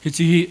hi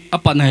chi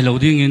apat nai lo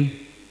ding in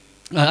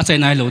a chai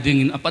nai lo ding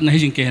in apat nai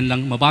jing ke hen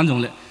lang ma ban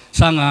jong le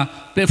sanga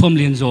platform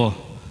lin zo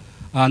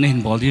ne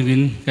hin bol di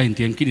win ka hin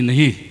tiang ki din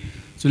hi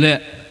chule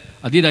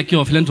adida ki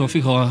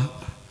philanthropic ho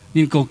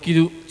nin ko ki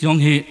jong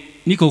hi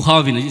ni ko khaw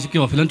win ki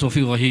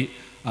philanthropic ho hi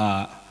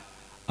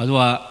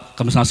adwa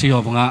kamsa si ho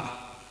banga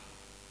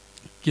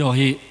ki ho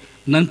hi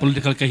non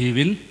political ka hi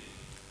win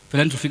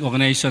philanthropic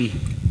organization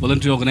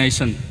voluntary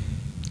organization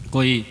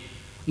koi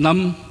nam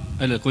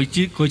ele koi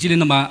chi le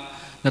nama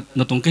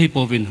na tong kai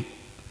povin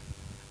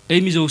ei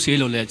mi zo se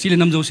lo le chi le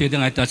nam zo se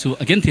dang ai ta chu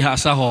again thi ha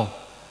sa ho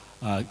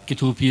ki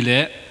thu pi le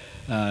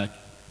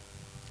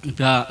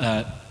ta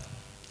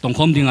tong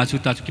khom ding a chu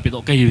ta ki pe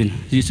do kai win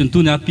ji sun tu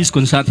na peace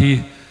concert hi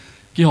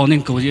ki ho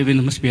ning ko je win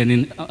mas pian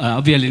in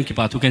avialin ki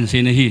pa tu kan se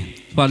ne hi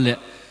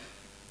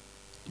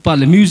pa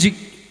le music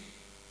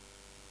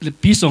le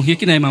peace song hi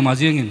ki nai ma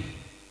jeng in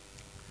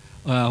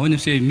when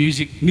you say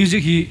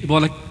music hi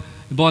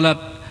bola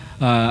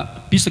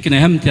peace ki nai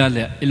ham tia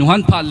le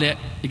ilhan pha le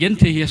again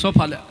the hi so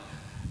pha le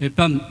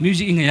pam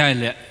music in ya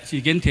le si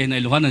again the na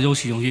ilhan na jo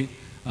si yong hi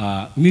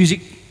music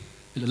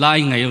lai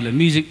ngai le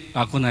music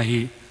a ko na hi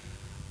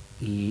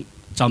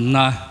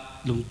chamna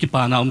lum ki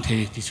pa na the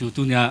ti su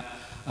tu nya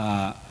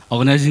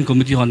organizing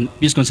committee on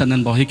peace concert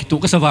nan bo hi ki tu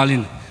ka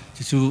sawalin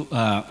ti su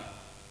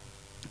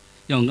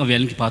yang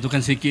avel ki pa tu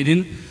kan se ki din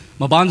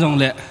ma ban jong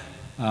le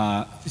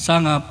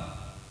sanga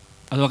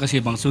adwa ka se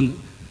bangsun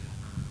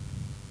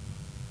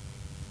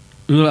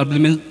rural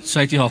development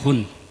society ho hun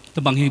ta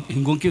bang hi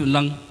hingong ki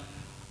lang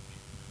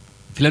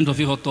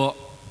philanthropy ho to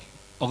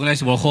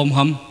organize bo khom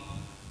ham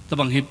ta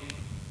bang hi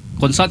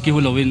concert ki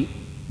hulowin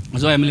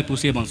zo emily pu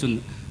se bangsun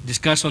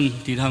discussion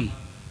ti tham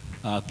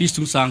peace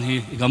tung sang hi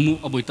gamu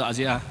aboita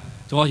aja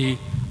to hi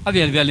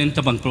avel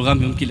ta bang program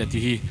yum ki lati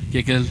hi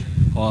kekel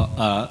ho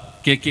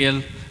KKL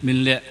min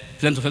le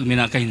philanthropy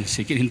mina ka hin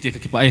se ki hin te ka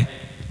ki pai.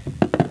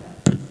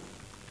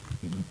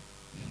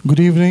 Good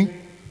evening.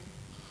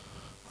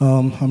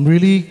 I'm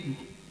really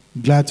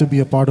glad to be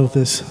a part of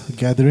this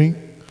gathering.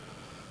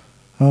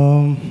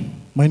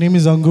 My name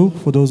is Angu,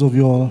 for those of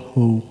you all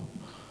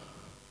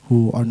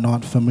who are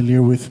not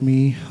familiar with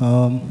me.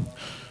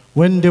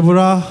 When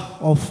Deborah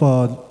of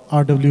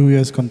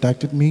RWS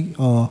contacted me,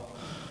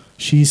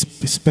 she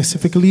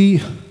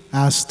specifically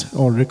asked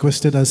or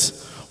requested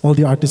us, all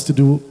the artists, to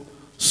do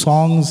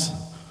songs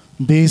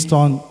based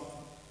on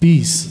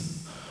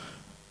peace.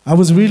 I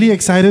was really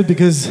excited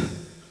because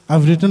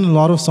I've written a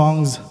lot of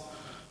songs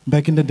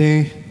back in the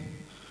day,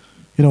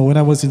 you know, when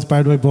I was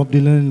inspired by Bob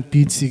Dylan,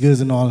 Pete Seeger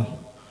and all.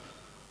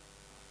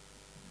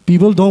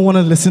 People don't want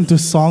to listen to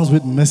songs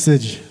with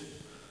message.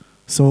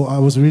 So I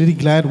was really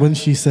glad when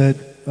she said,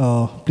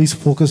 please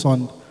focus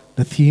on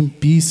the theme,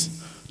 peace,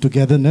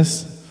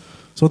 togetherness.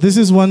 So this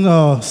is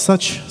one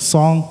such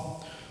song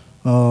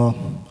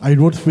I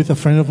wrote with a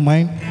friend of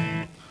mine.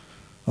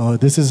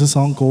 This is a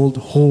song called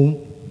Home.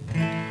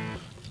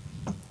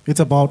 It's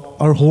about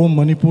our home,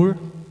 Manipur.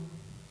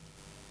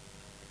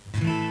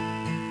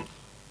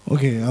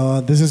 Okay,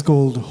 this is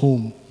called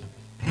Home.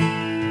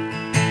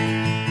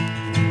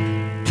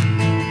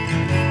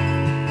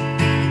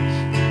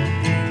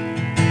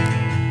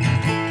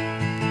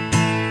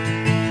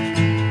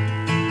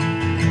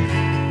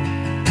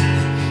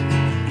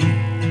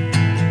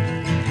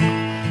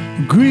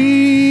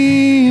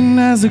 Green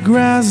as the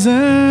grass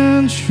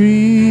and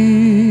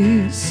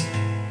trees,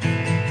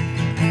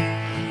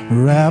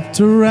 wrapped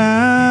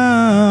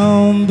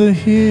around the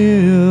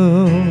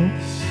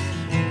hills,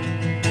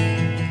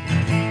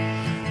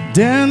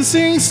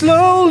 dancing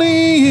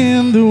slowly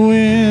in the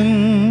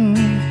wind,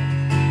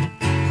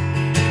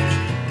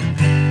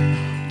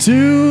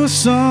 to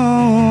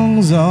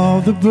songs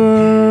of the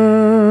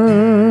birds.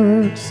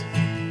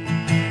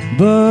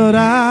 But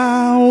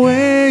I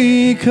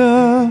wake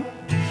up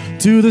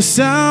to the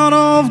sound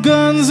of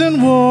guns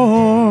and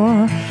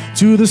war,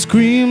 to the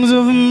screams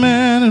of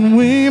men and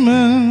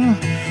women,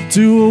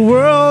 to a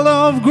world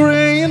of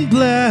gray and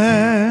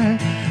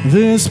black,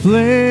 This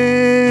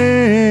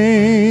place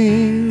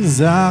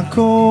I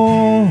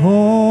call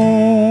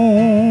home.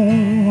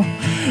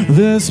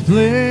 This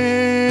place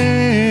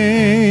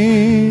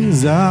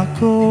I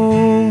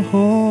call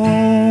home.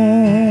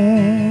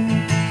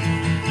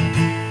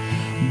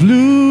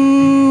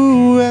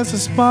 Blue as a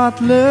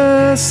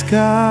spotless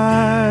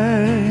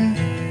sky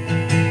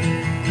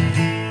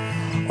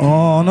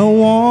on a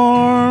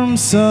warm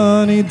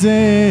sunny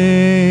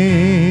day,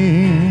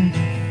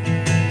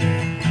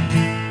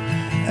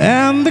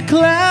 and the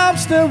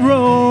clouds they're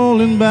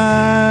rolling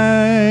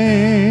by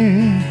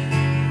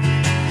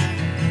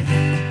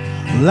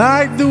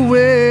like the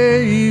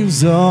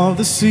waves of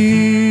the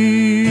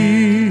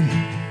sea.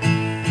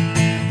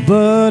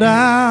 But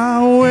I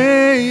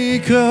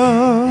wake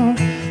up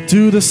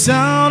to the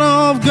sound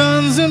of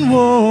guns and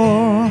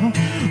war,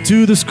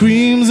 to the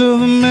screams of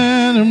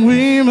men and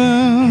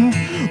women,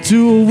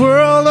 to a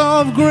world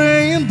of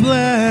gray and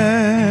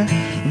black.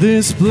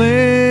 This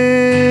place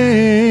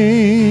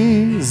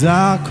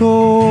I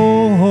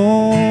call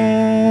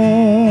home.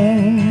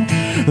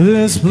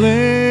 This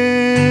place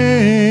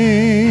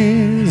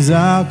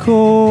I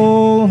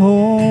call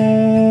home.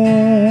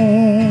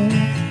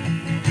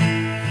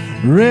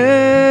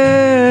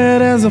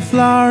 Red as the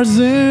flowers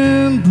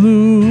in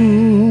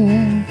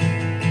bloom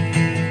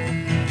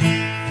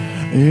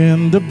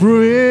in the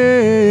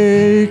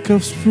break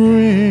of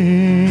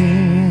spring,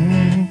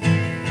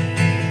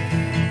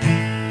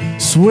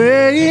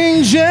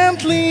 swaying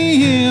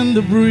gently in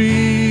the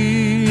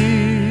breeze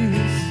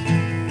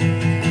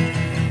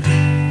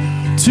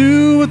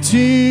to a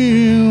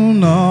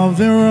tune of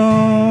their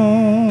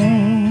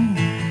own.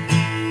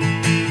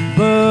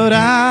 But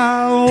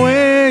I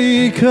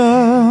wake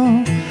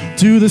up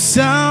to the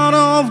sound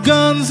of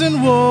guns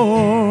and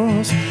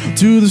wars,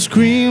 to the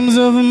screams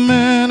of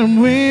men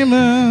and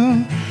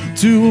women,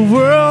 to a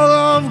world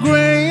of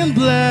gray and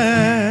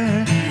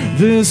black.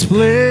 This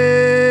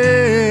place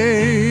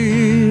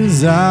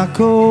I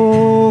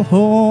call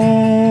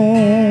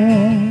home.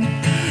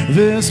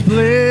 This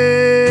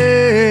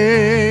place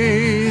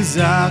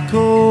I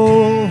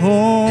call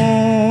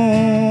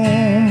home.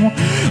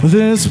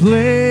 This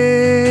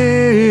place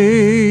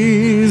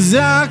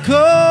I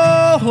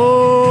call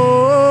home.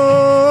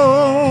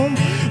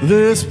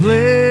 This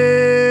place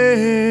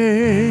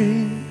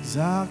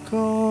I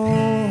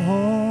call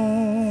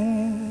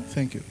home.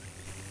 Thank you.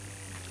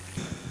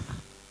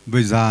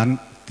 Bizan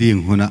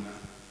ting huna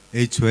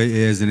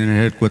HYA is in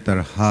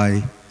headquarter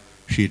high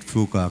sheet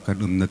fuka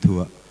kadum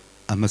natua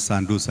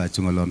amasandu sa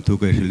chungalom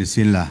tuka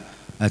hilisinla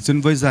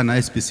achun Bizan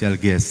a special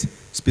guest,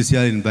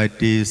 special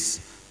invitees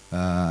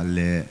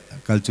le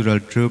cultural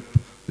troupe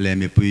le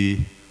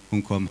mipui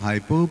hungkom high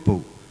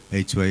popo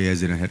HYA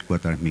is in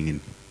headquarter mingin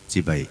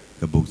chibai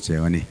kabuk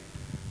chewani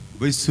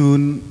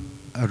Bisun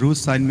ru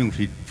sign ming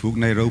sheet fuk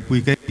nai ro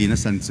pui kai dina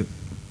sanchu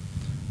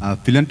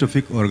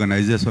philanthropic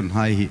organization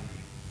high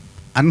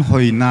an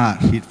hoina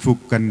hit fuk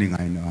kan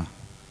ningai no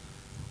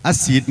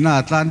asit na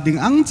atlanting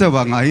ang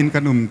chawanga in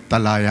kanum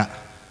talaya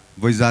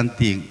Bizan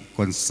ting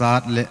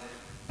concert le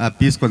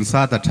peace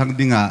concert athang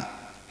dinga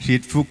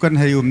hit fuk kan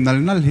hay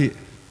nal hi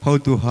how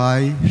to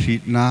high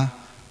sheet na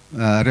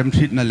rem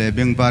sheet na le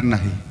beng ban na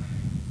hi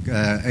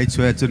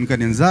HYA chun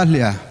kan in za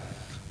lia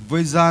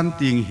Bizan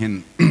ting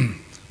hin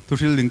tu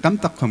thil ling tam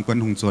tak kham kan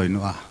hung choi no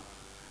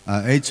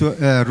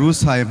HYA ru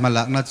sai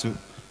malak na chu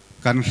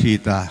kan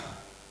hita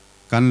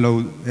kan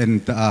lo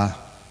enta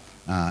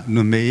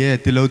nu meye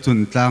ti lo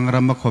chun tlang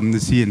ram khom ni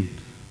sin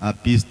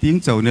peace ting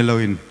chau ne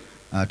loin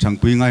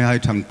thangpui ngai hai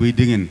thangpui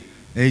dingin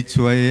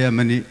HYA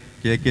mani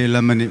ke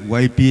la mani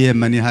YPA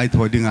mani hai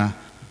thodinga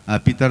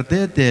Peter te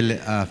tel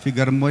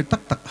figure moi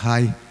tak tak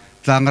hai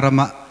tlang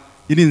rama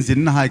inin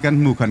sin na hai kan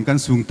mu khan kan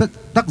sung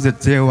tak zet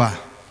chewa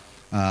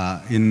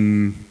in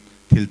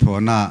thil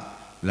thona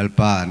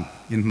lalpan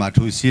in ma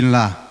thu sin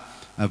la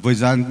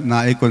Bizan na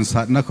e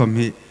concert na khom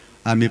hi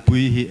ami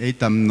pui hi ei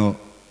tamno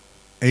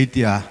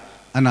eitia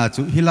ana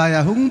chu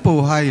hilaya hung po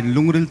hai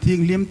lungril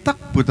thing lim tak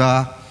puta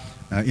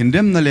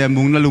indem na le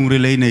mung na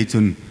lungril ei nei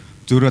chun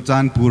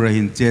churachan pura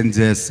hin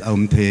changes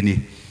aum theni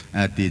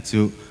ti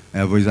chu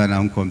Bizan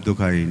ang kom tu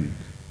khain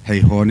hei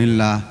honin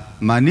la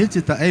mani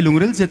chita ei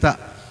lungril chita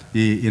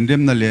I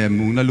indem na le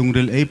mung na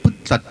lungril ei put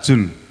tat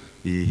chun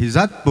I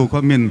hizat po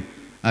khomin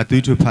tu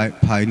chu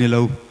phai ni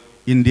lo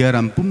India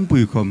ram pum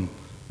pui khom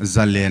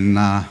zalen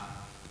na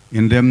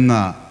indem na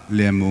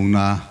le mung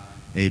na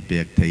ei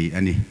pek thei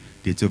ani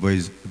ti chu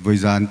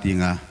Bizan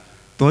tinga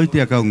toy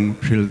tia kaung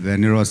thil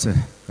venirose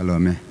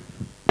kalome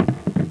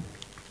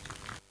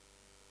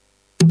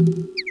Hãy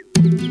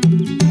subscribe cho kênh Ghiền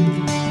Mì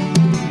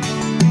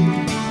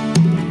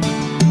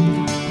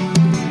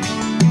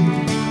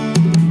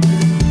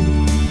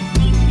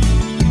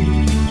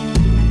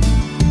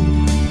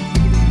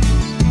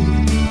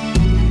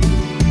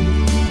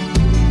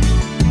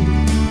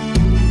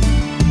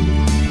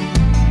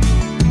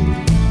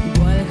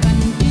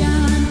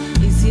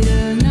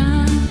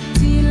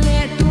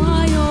Gõ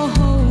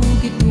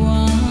để không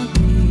bỏ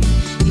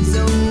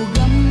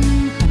lỡ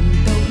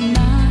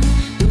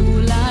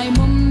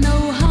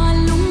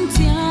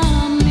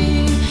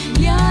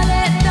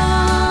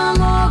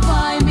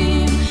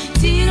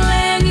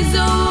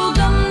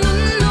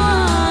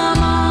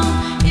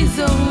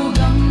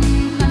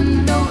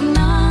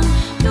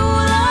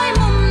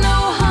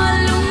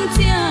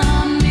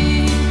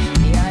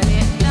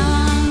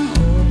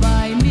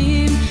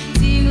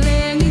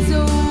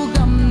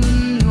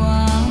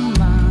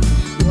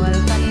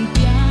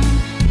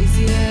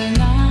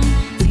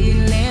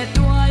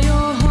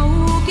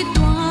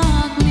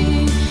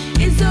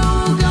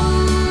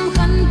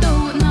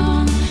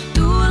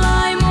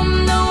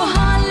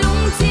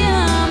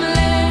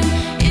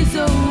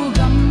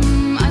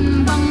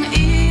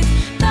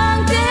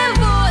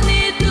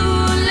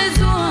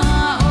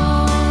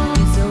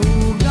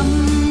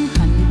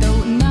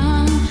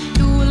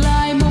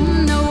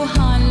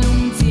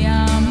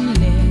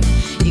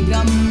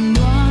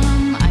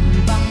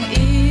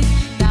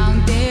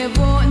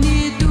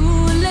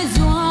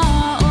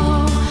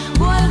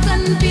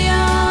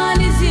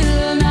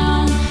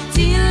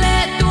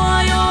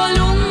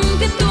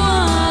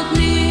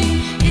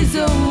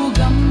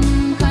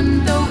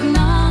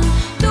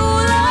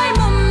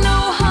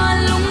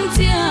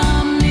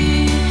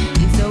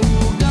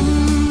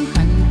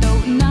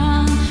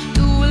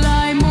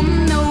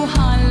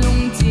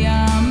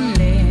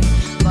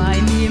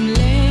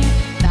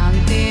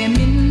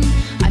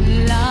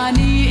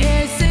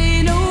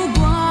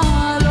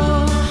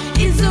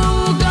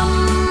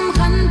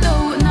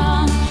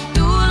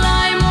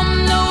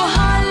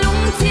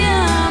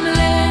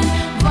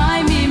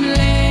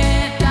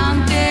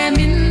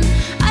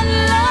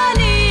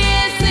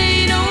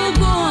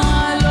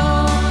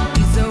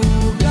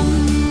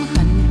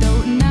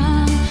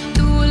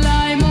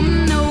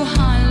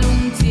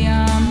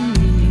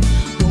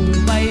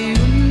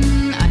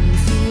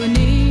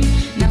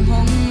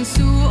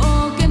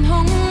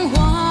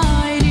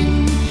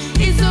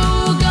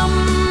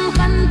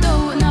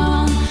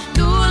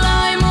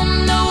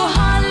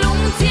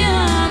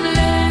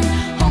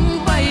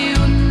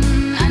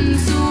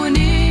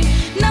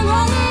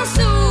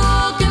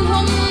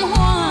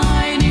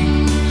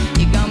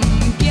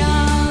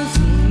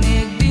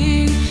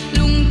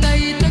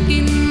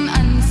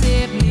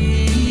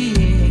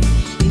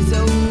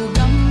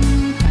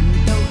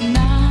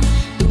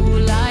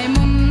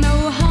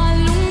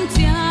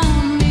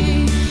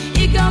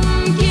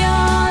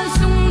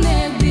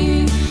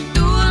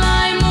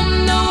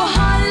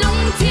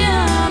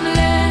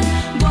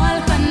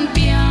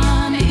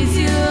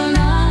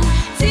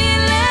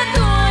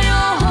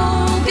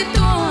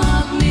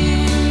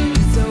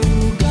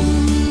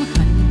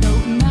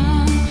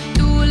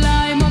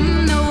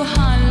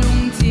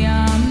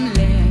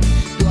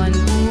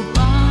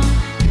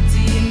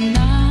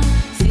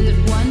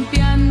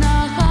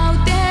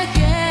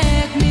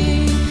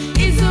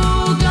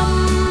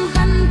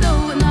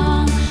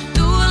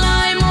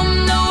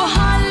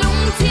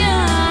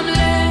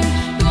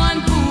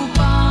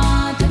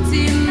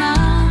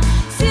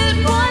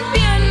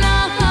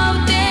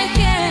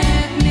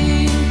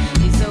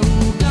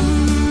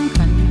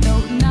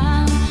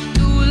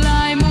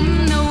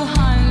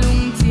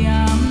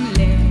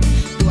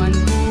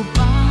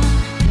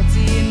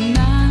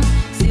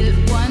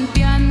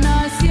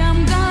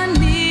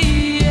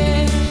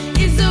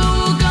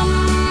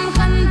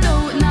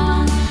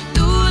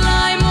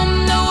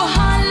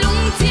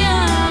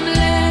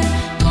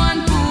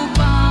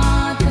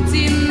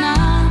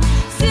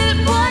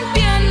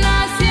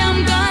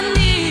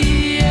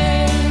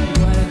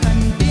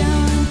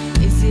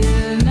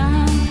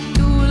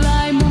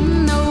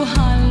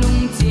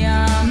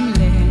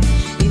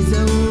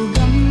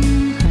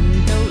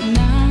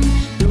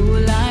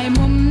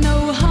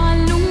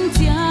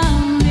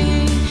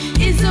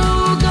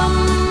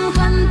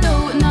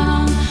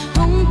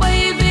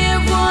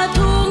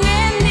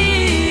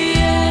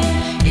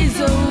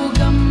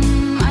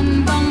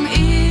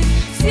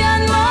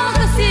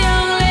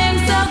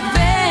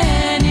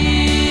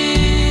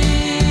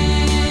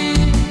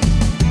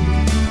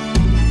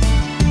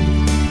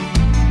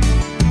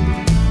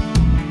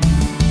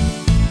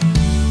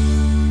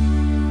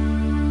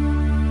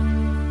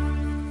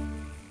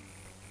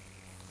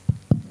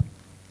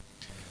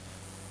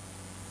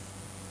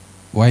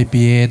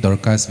YPA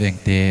Dorcas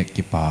Vengte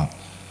Kipa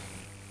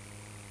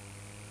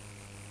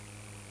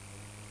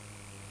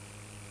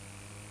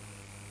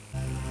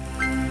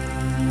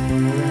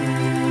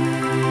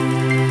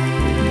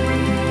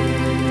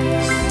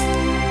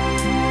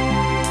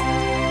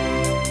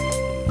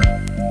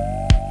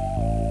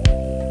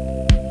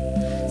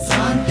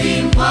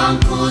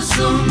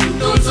Sum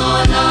tu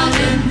cho la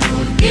lên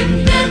một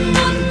kim tên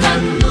nun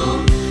căn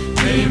lum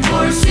thầy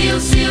vor siêu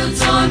siêu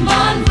tròn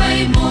ban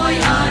vây môi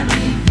à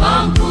đi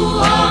vang cu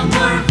ang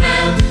mor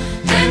vel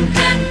ten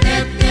ten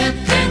tet tet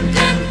ten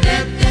ten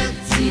tet tet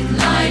xin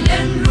lại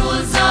lên ru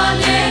ra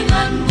lên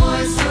ăn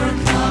môi sor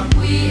khap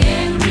quy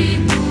eng ri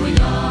nu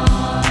ya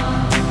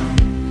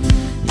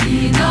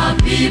đi na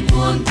pi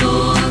pun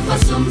tu fa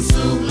sum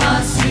suk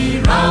la si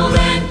rau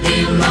lên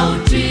tim lâu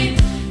tri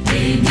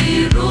để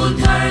ni ru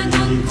thar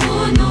nun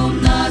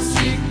num na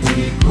sik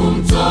pi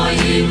kum choi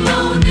in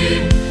lo ni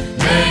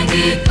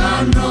lengi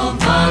kan ro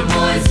val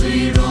moi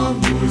sui ro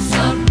bur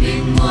sak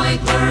ping moi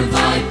kar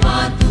vai pa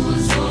tu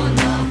zo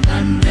na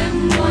kan rem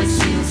moi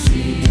siu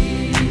si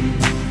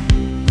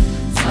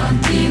san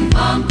tim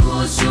bang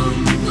ko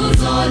sum tu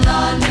zo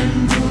la len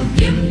ru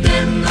kim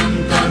ten nam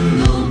kan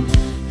lum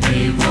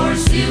hey vor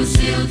siu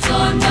siu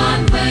chon ban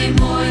vai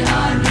moi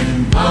a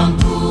ren bang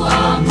ku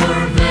a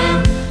mor vel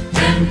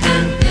ten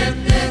ten tet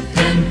tet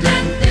ten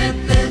ten tet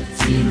tet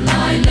sin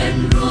lai len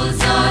ru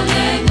za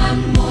le ngan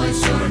moi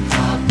sor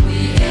thap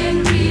wi eng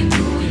ri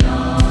nu ya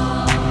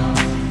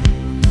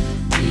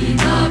đi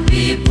na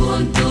pi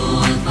pun tu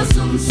fa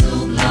sum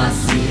suk la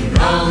si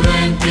rau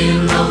len tin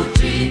lo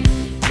tri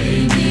ei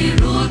ni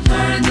ru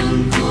thar nun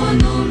ku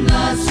num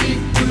na si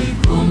pi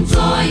kum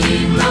choi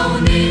in lo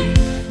ni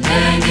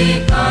le ni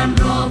kan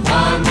ro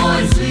va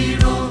moi sui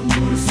ro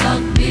mur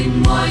sak bin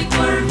moi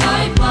kor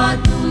vai pa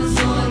tu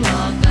zo la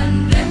kan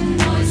rem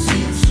moi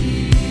si si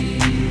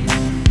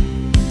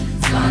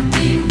san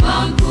tin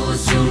bang ku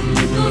sum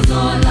tu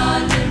zo la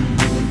len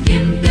bu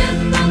kim ten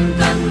nam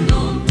kan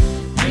lum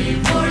hey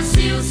vor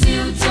siu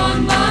siu chon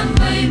ban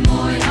vai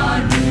moi a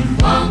rin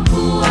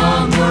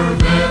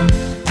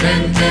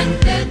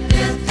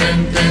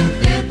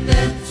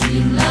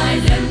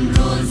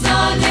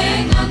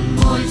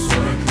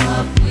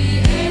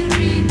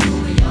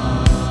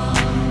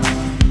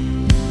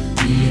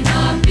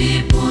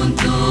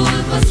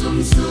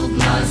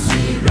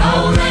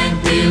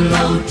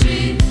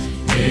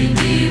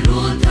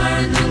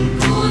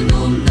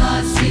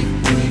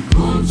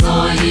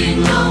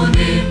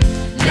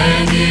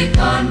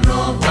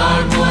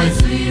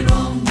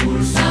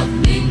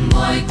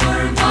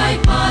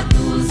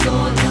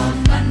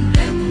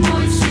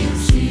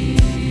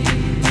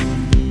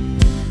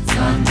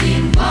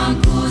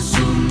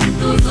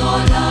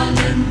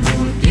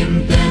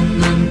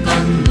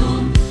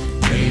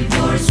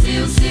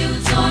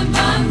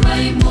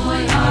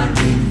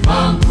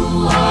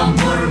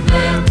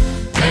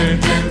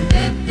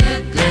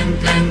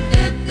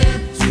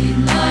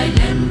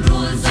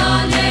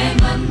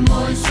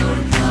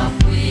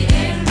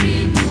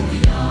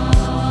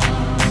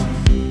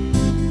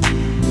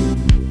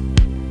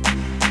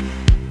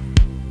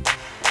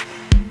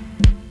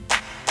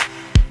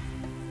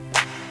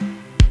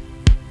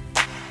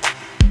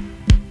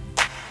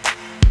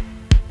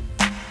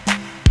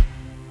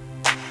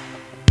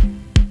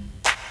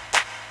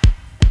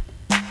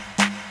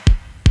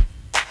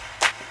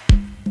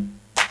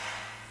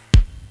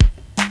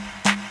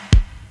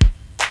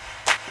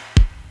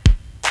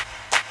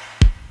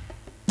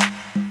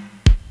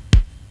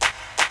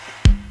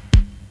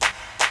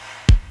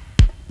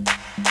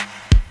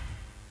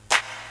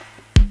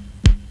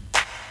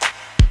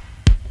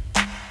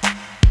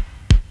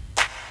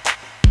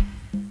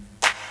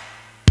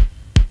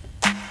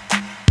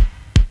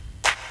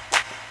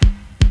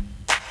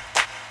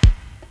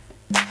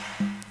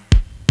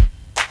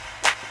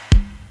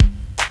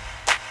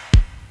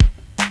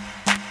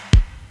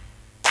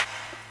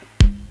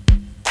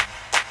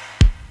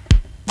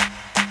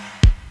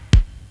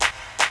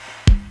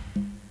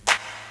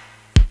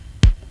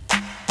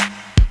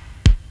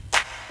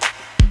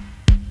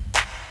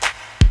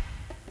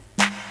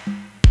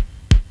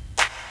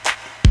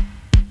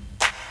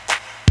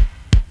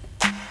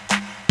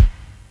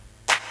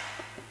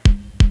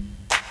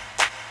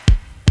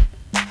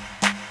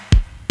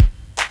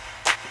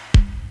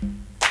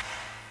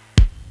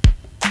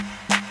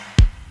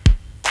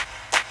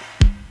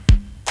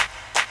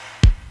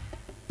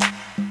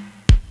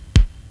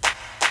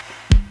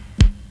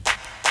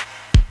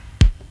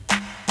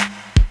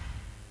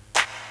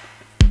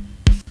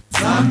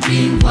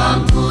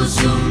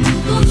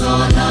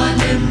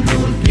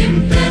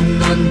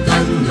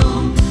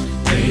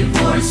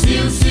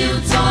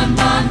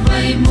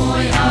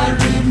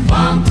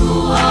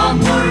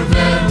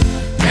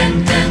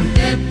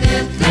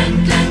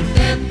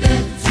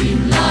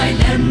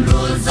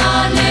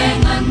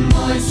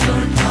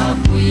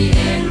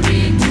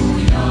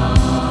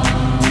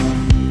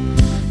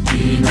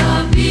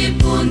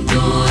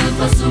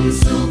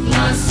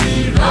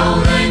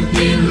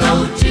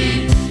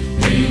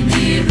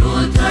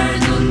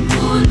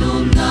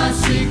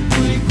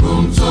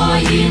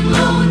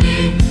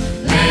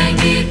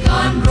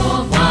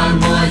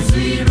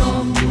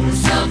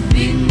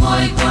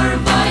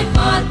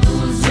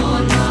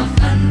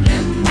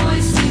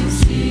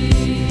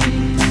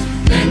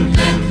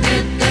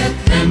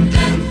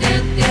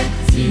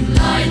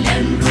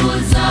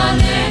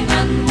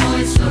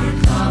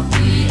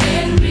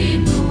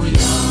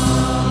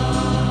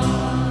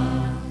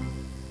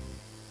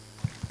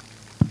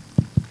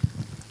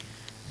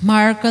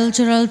Mar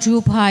cultural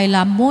troop hai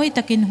la moi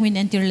takin huin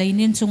entir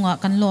leinin chunga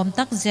kan lom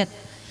tak zet.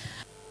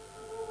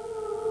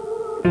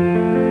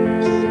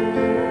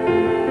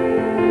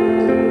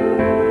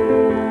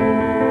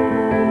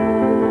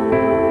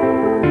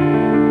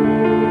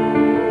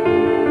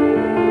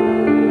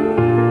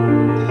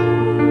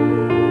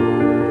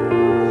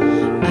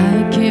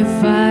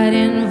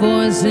 Fighting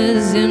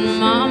voices in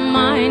my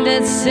mind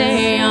that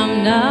say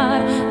I'm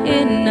not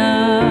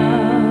enough.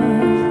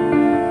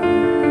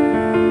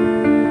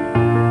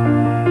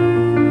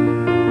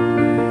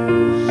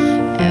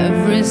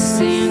 Every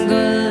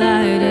single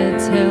lie that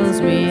tells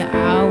me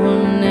I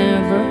will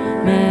never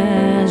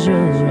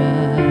measure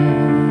up.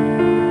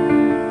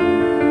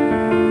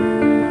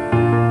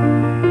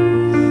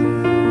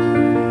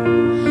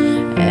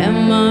 Am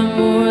I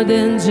more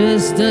than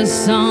just the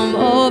sum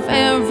of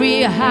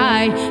every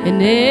high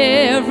and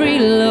every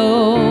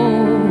low?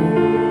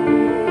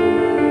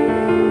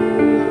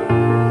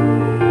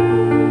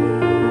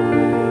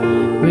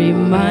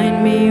 Remind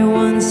me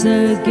once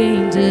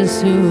again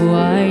just who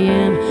I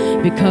am,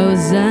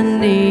 because I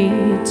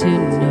need to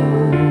know.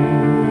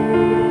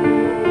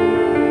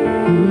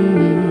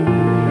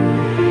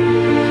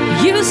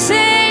 You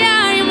say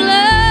I am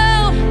low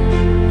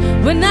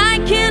when I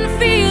can't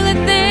feel a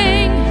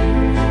thing.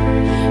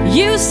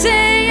 You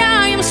say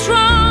I am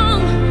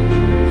strong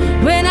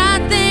when I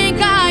think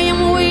I am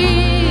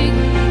weak.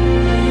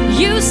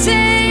 You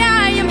say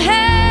I am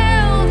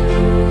held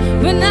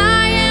when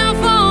I am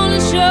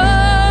falling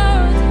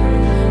short,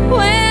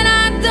 when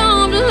I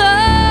don't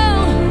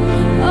belong.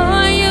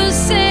 Oh, you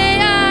say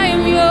I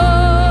am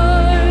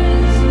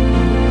yours.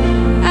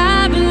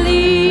 I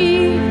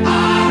believe,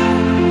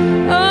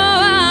 oh,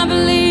 I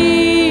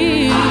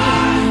believe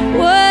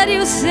what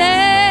you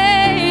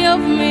say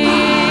of me.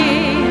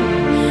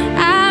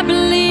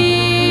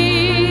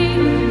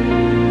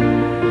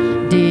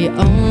 The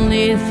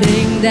only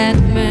thing that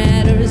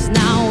matters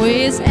now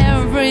is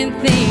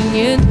everything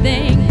you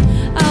think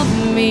of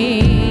me.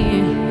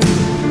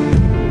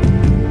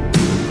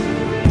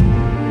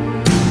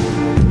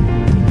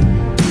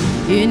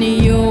 In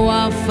you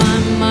I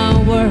find my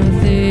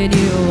worth, in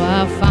you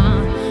I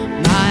find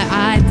my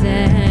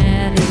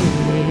identity.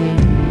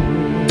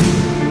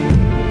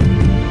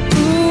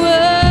 Ooh,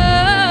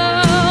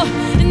 oh,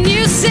 and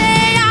you say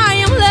I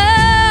am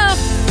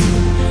loved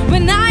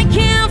when I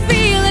can't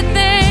feel a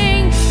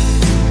thing.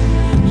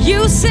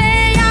 You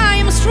say I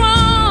am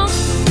strong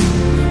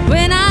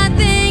when I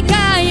think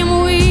I am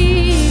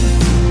weak.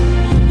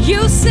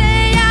 You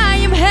say I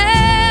am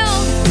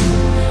held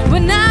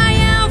when I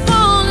am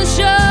falling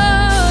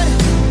short,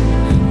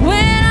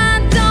 when I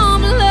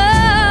don't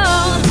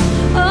belong.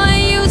 Oh,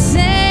 you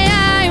say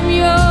I am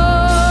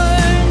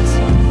yours.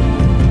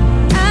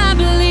 I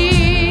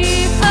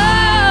believe,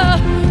 oh,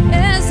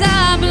 yes,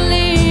 I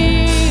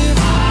believe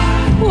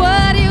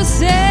what you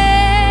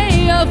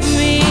say of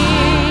me.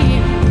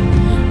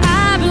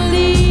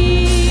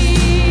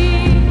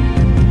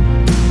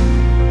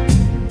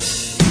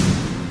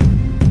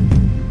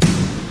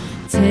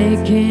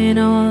 Taking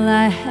all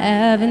I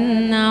have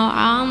and now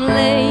I'm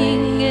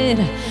laying it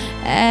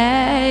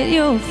at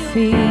your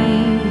feet.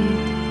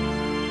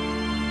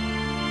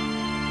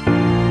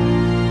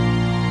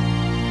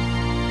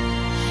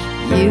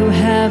 You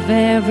have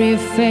every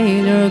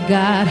failure,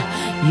 God.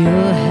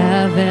 You'll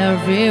have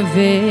every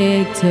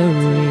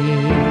victory.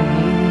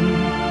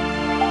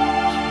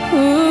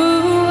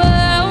 Ooh,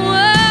 oh,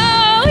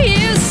 oh,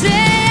 you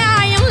say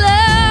I am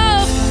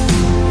loved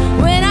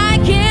when I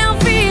can't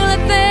feel a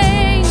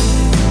thing.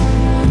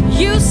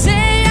 You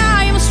say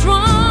I am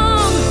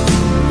strong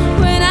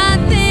when I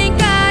think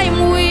I am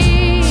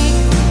weak.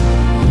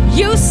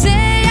 You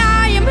say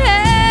I am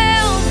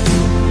held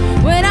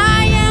when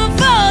I am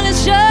falling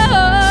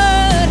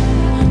short,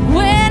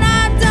 when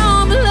I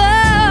don't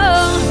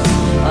belong.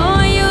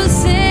 Oh, you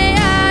say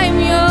I am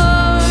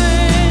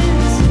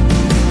yours.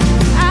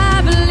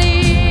 I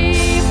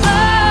believe,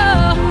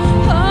 oh,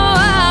 oh,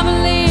 I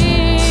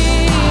believe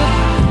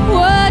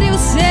what you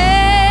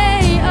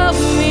say of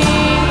me.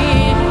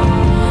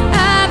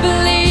 I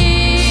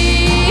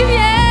believe,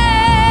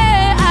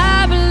 yeah,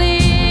 I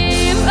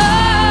believe,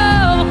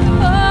 oh,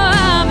 oh,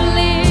 I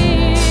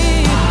believe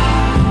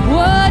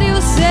what you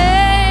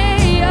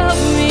say of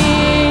me.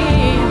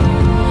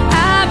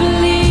 I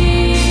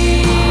believe.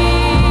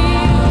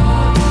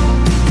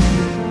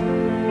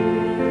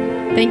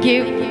 Thank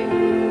you.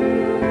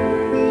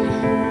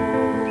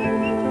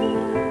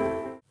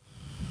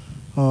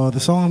 The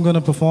song I'm going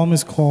to perform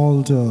is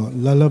called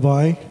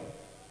Lullaby.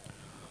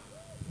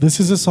 This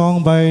is a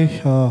song by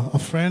a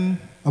friend,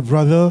 a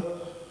brother,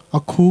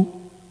 Aku.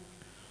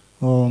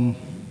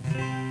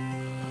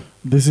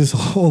 This is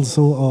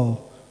also a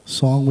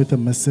song with a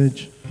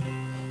message.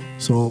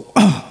 So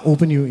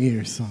open your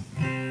ears.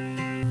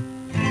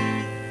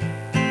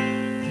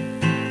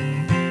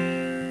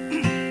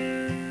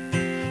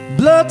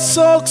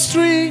 Blood-soaked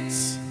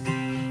streets,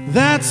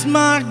 that's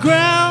my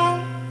ground.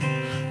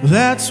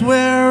 That's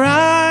where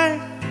I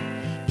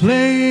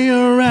play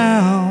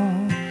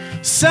around.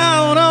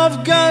 Sound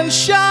of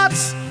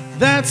gunshots,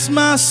 That's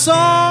my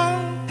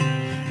song,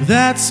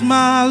 that's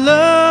my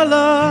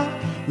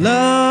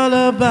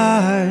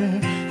lullaby.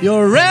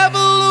 Your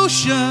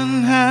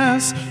revolution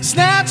has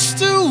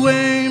snatched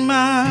away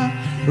my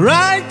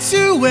right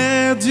to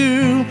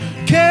education.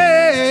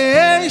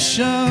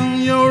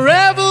 Your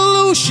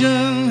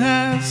revolution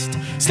has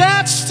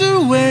snatched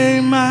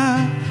away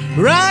my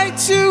right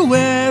to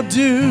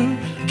education.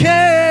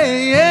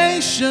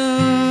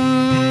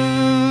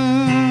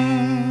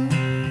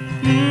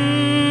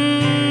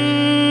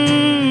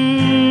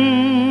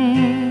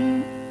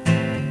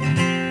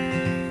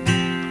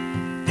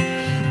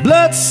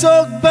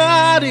 Blood-soaked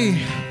body,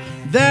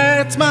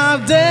 that's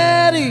my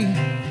daddy.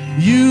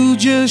 You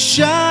just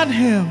shot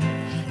him,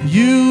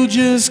 you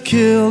just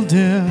killed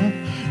him.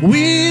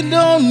 We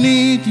don't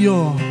need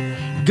your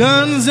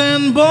guns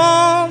and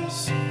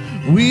bombs,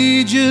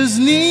 we just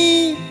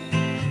need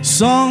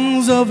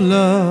songs of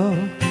love.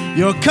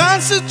 Your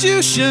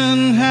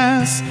constitution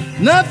has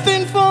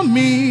nothing for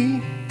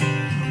me.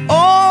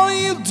 All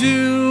you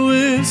do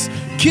is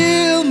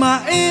kill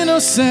my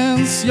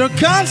innocence. Your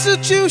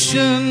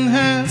constitution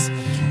has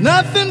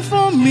nothing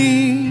for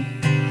me.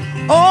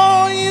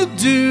 All you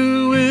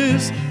do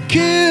is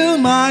kill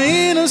my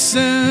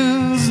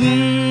innocence.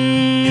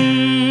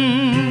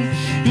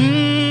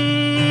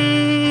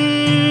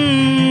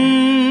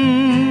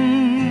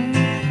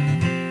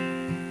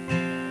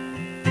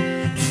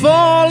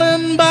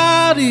 Fallen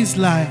bodies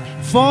like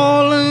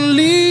fallen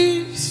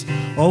leaves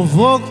of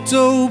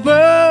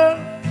October,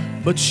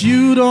 but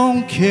you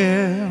don't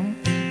care.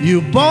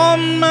 You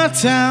bombed my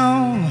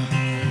town,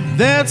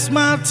 that's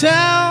my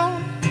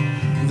town,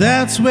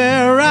 that's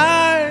where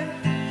I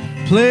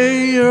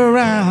play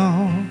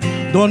around.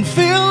 Don't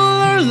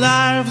fill our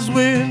lives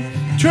with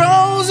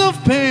throes of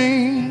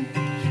pain.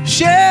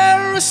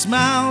 Share a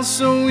smile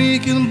so we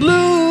can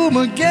bloom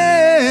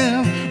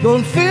again.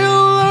 Don't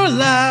fill our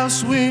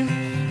lives with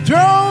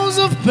throes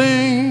of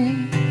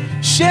pain.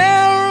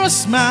 Share a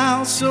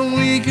smile so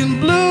we can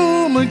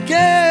bloom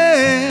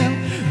again.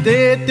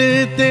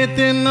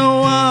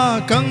 Tenawa,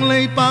 kang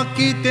lay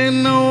paki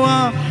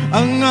tenawa,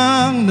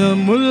 angang na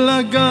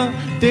mulaga,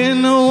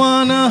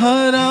 tenawa na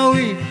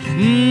harawi.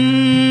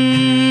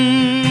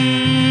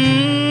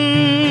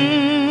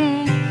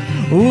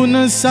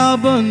 Una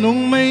saba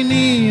nung may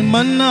ni,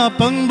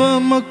 manapang ba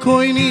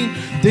makoy ni.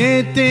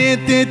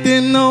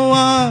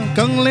 Tenawa,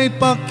 kang lay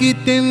paki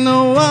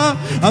tenawa,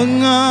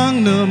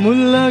 angang na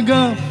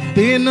mulaga,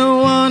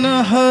 tenawa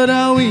na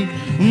harawi.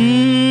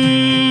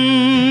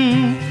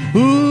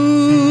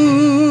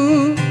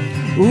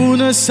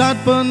 Una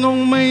sat pa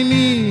nung may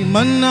ni,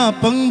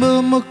 manapang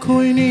ba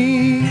makoy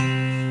ni.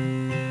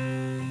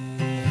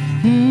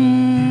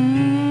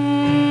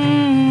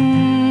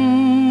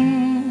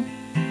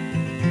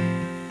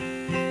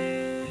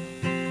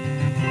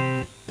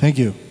 Thank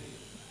you.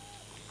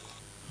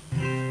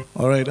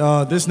 All right,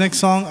 this next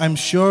song, I'm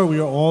sure we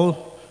are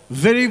all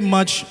very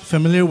much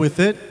familiar with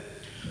it.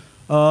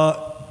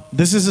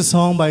 This is a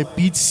song by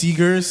Pete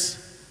Seegers.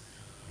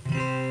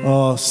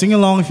 Sing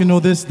along if you know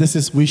this. This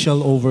is We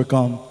Shall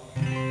Overcome.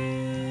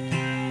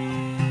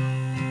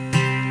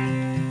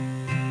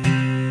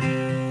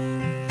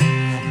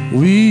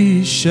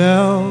 We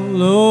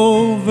shall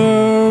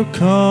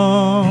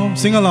overcome.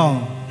 Sing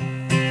along.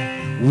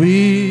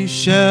 We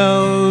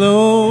shall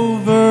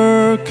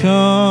overcome.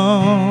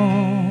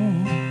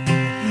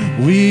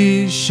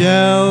 We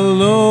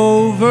shall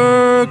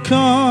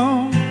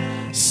overcome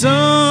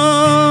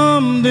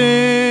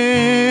someday.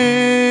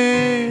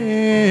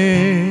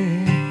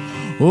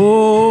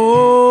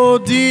 Oh,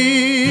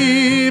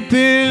 deep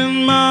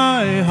in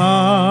my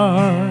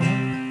heart,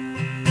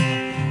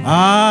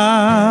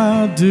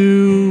 I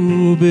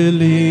do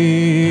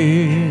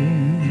believe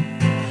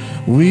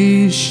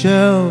we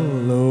shall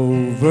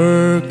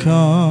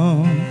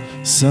overcome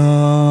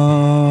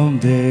someday.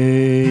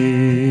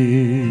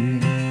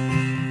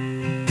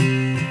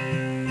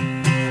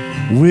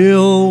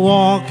 We'll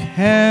walk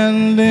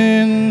hand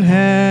in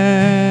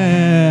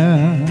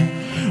hand.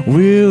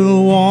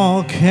 We'll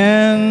walk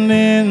hand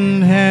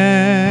in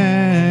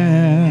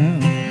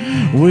hand.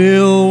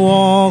 We'll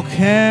walk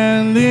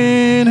hand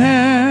in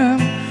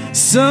hand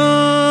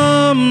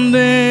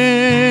someday.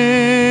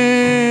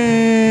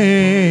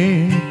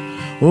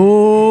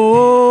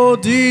 Oh,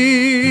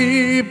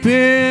 deep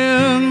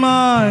in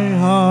my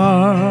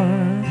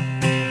heart,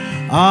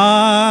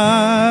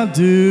 I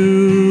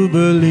do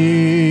believe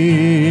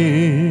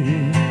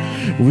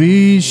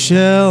we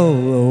shall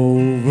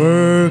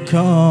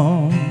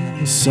overcome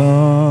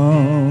someday.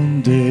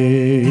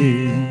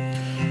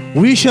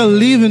 We shall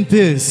live in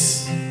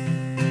peace.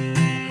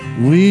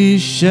 We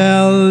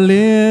shall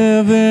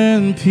live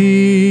in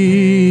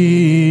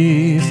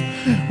peace.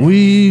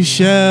 We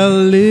shall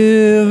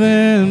live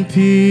in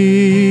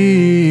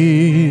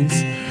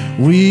peace.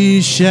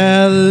 We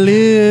shall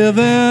live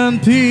in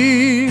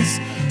peace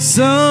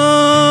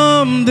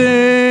someday.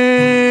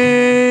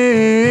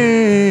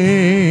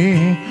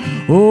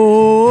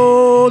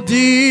 Oh,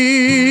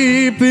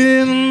 deep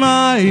in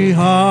my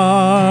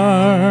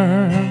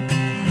heart,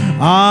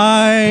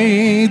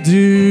 I do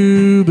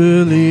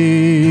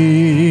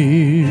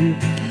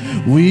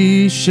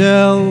We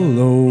shall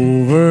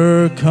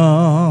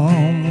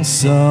overcome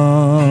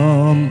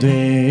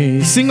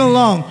someday. Sing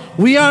along.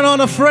 We are not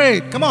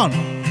afraid. Come on.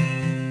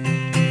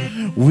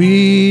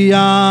 We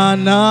are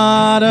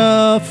not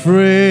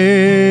afraid.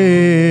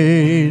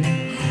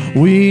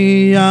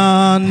 We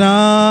are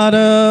not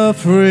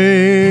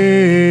afraid.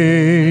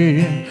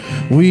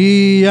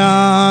 We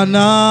are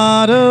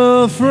not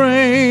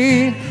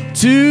afraid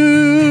today.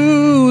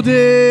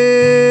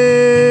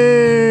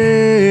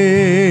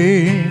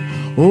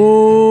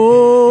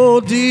 Oh,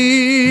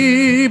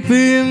 deep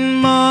in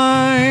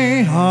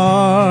my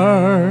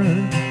heart,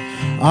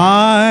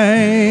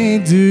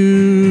 I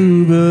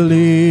do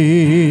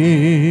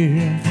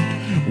believe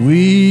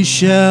we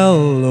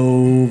shall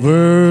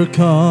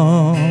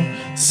overcome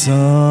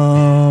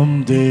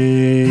someday.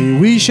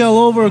 We shall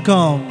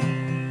overcome.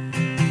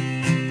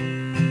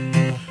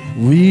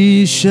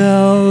 We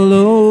shall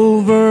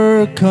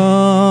overcome.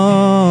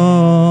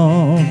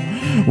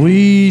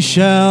 We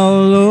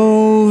shall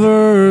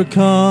overcome.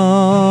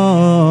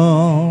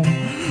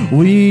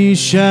 We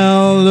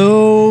shall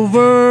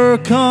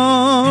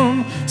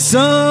overcome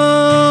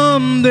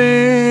someday.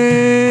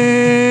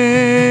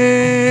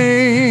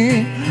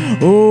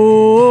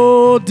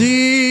 Oh,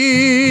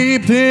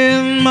 deep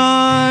in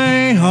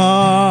my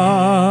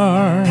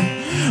heart,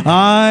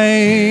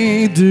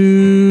 I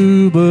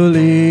do believe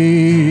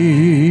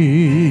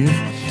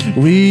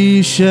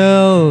we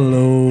shall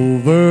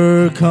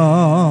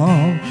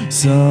overcome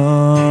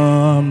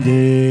someday.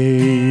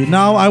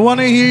 Now I want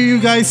to hear you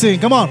guys sing.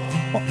 Come on.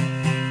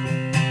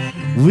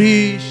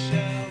 We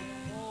shall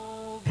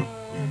overcome.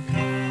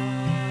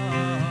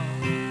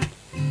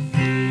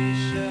 We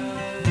shall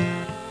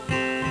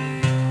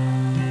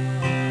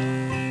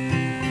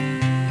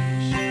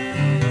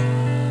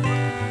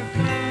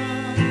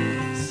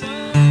overcome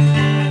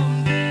someday.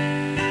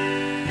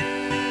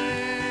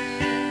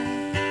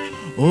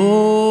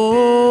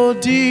 Oh,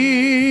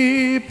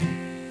 deep,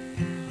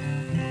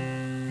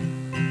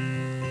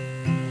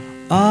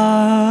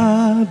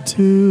 I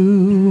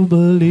do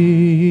believe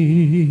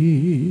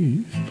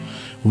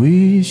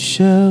we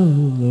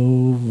shall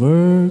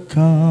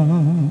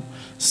overcome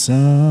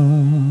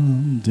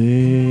someday.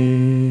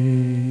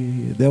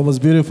 That was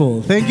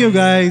beautiful. Thank you,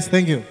 guys.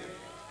 Thank you.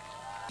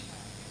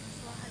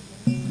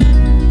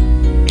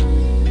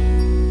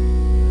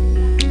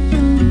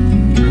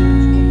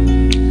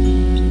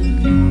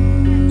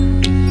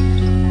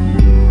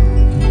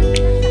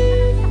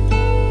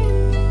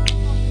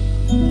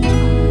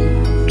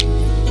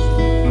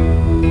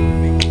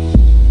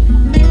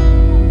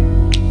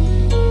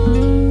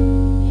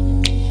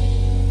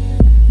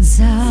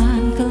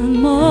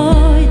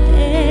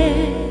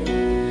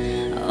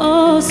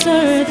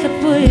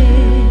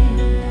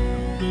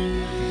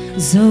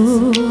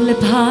 Dẫu lệ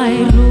phai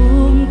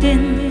rung tên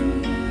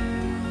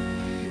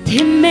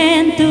thêm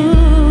men tu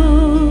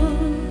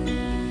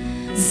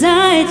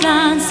dài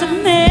lan sắc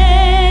mê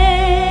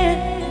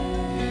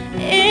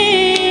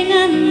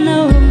ngăn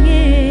nâu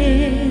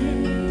nghe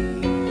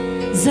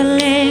giờ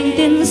lên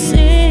tên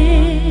sẽ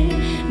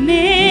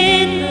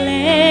mít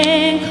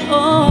lên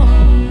không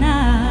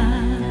na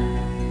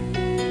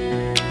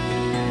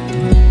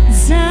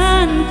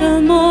gian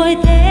cơn môi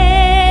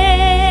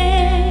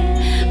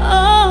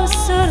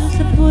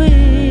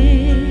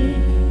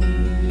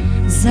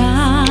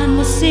gian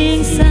một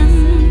sinh